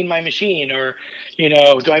have to clean my machine, or, do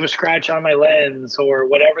I have a scratch on my lens, or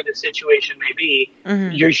whatever the situation may be?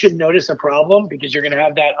 Mm-hmm. You should notice a problem, because you're going to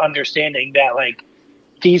have that understanding that like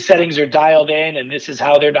these settings are dialed in and this is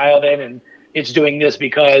how they're dialed in and it's doing this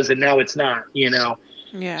because, and now it's not,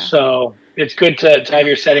 Yeah. So it's good to have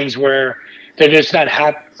your settings where they're just not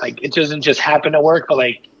it doesn't just happen to work, but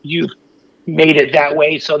like you've made it that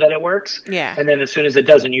way so that it works. Yeah. And then as soon as it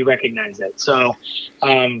doesn't, you recognize it. So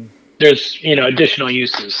there's additional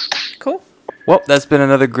uses. Cool. Well, that's been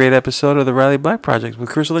another great episode of the Riley Black Project with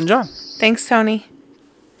Crystal and John. Thanks, Tony.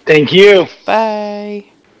 Thank you. Bye.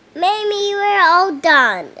 Maybe we're all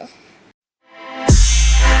done.